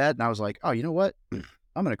did that, and I was like, oh, you know what? I'm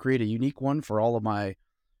going to create a unique one for all of my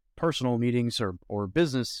personal meetings or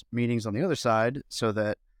business meetings on the other side, so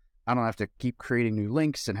that I don't have to keep creating new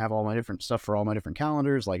links and have all my different stuff for all my different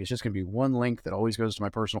calendars. Like, it's just going to be one link that always goes to my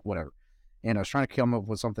personal, whatever. And I was trying to come up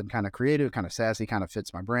with something kind of creative, kind of sassy, kind of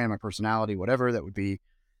fits my brand, my personality, whatever, that would be,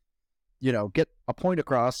 get a point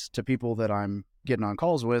across to people that I'm getting on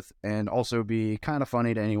calls with, and also be kind of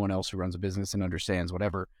funny to anyone else who runs a business and understands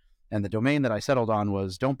whatever. And the domain that I settled on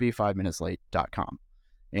was don'tbe5minuteslate.com.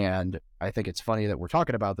 And I think it's funny that we're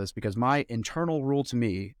talking about this, because my internal rule to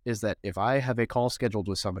me is that if I have a call scheduled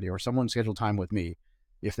with somebody, or someone scheduled time with me,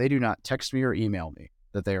 if they do not text me or email me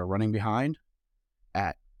that they are running behind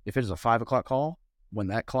if it is a 5 o'clock call, when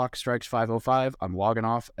that clock strikes 5:05, I'm logging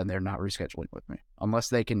off, and they're not rescheduling with me unless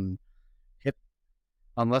they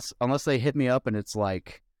hit me up and it's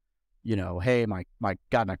like, hey, my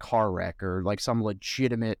got in a car wreck, or like some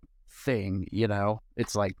legitimate thing,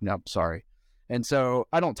 it's like, nope, sorry. And so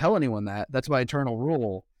I don't tell anyone that. That's my internal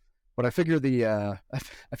rule. But I figure the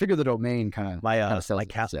domain kind of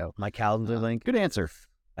my calendar link. Good answer.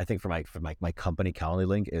 I think for my company calendar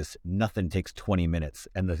link is nothing takes 20 minutes,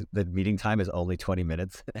 and the meeting time is only 20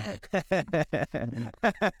 minutes.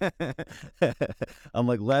 I'm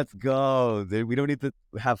like, let's go. We don't need to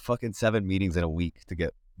have fucking 7 meetings in a week to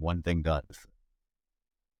get one thing done.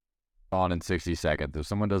 On in 60 seconds. If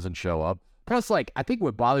someone doesn't show up. Plus, like, I think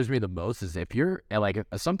what bothers me the most is if you're like,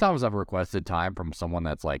 sometimes I've requested time from someone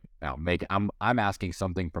that's like, I'm asking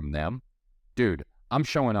something from them. Dude, I'm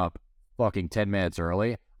showing up fucking 10 minutes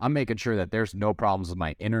early. I'm making sure that there's no problems with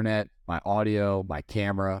my internet, my audio, my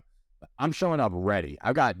camera. I'm showing up ready.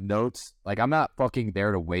 I've got notes. Like, I'm not fucking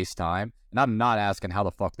there to waste time, and I'm not asking how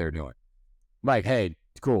the fuck they're doing. I'm like, hey,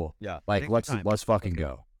 cool. Yeah. Like, let's fucking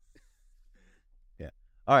go. Yeah.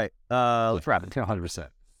 All right. Let's wrap it. 100%.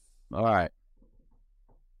 All right.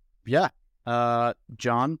 Yeah.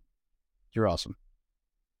 John, you're awesome.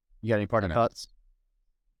 You got any parting thoughts?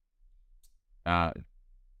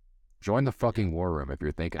 Join the fucking war room if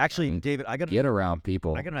you're thinking. Actually, David, get around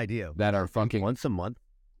people. I got an idea that are fucking once a month.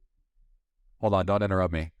 Hold on, don't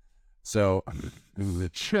interrupt me. So,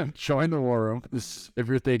 join the war room if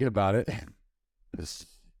you're thinking about it.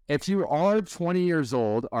 If you are 20 years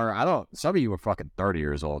old, or some of you are fucking 30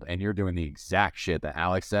 years old, and you're doing the exact shit that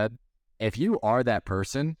Alex said, if you are that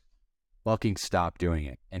person, fucking stop doing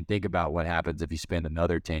it and think about what happens if you spend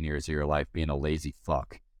another 10 years of your life being a lazy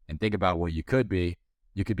fuck. And think about what you could be.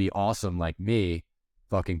 You could be awesome like me,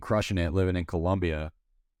 fucking crushing it, living in Colombia.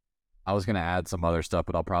 I was going to add some other stuff,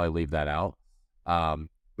 but I'll probably leave that out.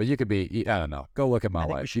 But you could be, I don't know. Go look at my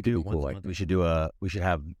life. We should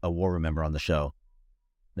have a war room member on the show.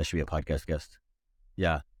 That should be a podcast guest.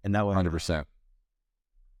 Yeah, and that one 100%.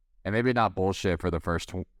 And maybe not bullshit for the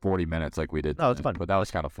first 40 minutes like we did. No, it's fun. But that was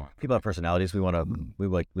kind of fun. People have personalities. We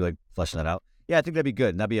like fleshing that out. Yeah, I think that'd be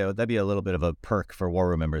good. And that'd be a little bit of a perk for War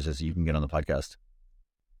Room members is you can get on the podcast.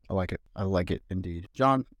 I like it. I like it indeed.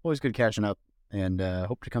 John, always good catching up, and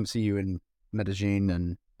hope to come see you in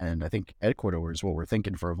Medellin and I think Ecuador is what we're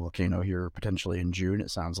thinking for a volcano here potentially in June. It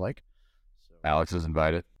sounds like. Alex is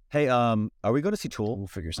invited. Hey, are we going to see Tool? We'll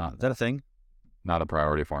figure Is something. that a thing? Not a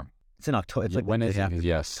priority for him. It's in October. It's like When is it? it?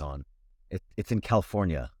 Yes. It's in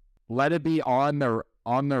California. Let it be on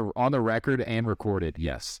the record and recorded.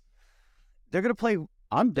 Yes. They're gonna play.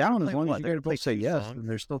 I'm down as Like long what? as you They're guys gonna play both say two yes. songs? And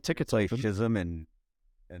there's still tickets Play open. Schism and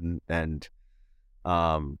the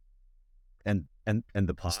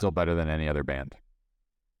Pod. Still better than any other band.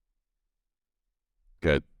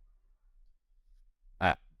 Good.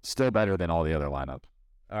 Still better than all the other lineup.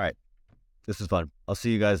 All right, this is fun. I'll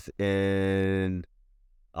see you guys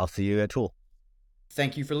I'll see you at Tool.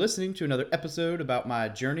 Thank you for listening to another episode about my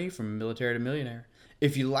journey from military to millionaire.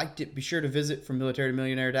 If you liked it, be sure to visit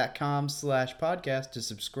FromMilitaryToMillionaire.com/podcast to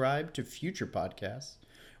subscribe to future podcasts.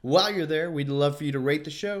 While you're there, we'd love for you to rate the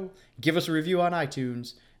show, give us a review on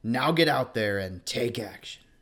iTunes. Now get out there and take action.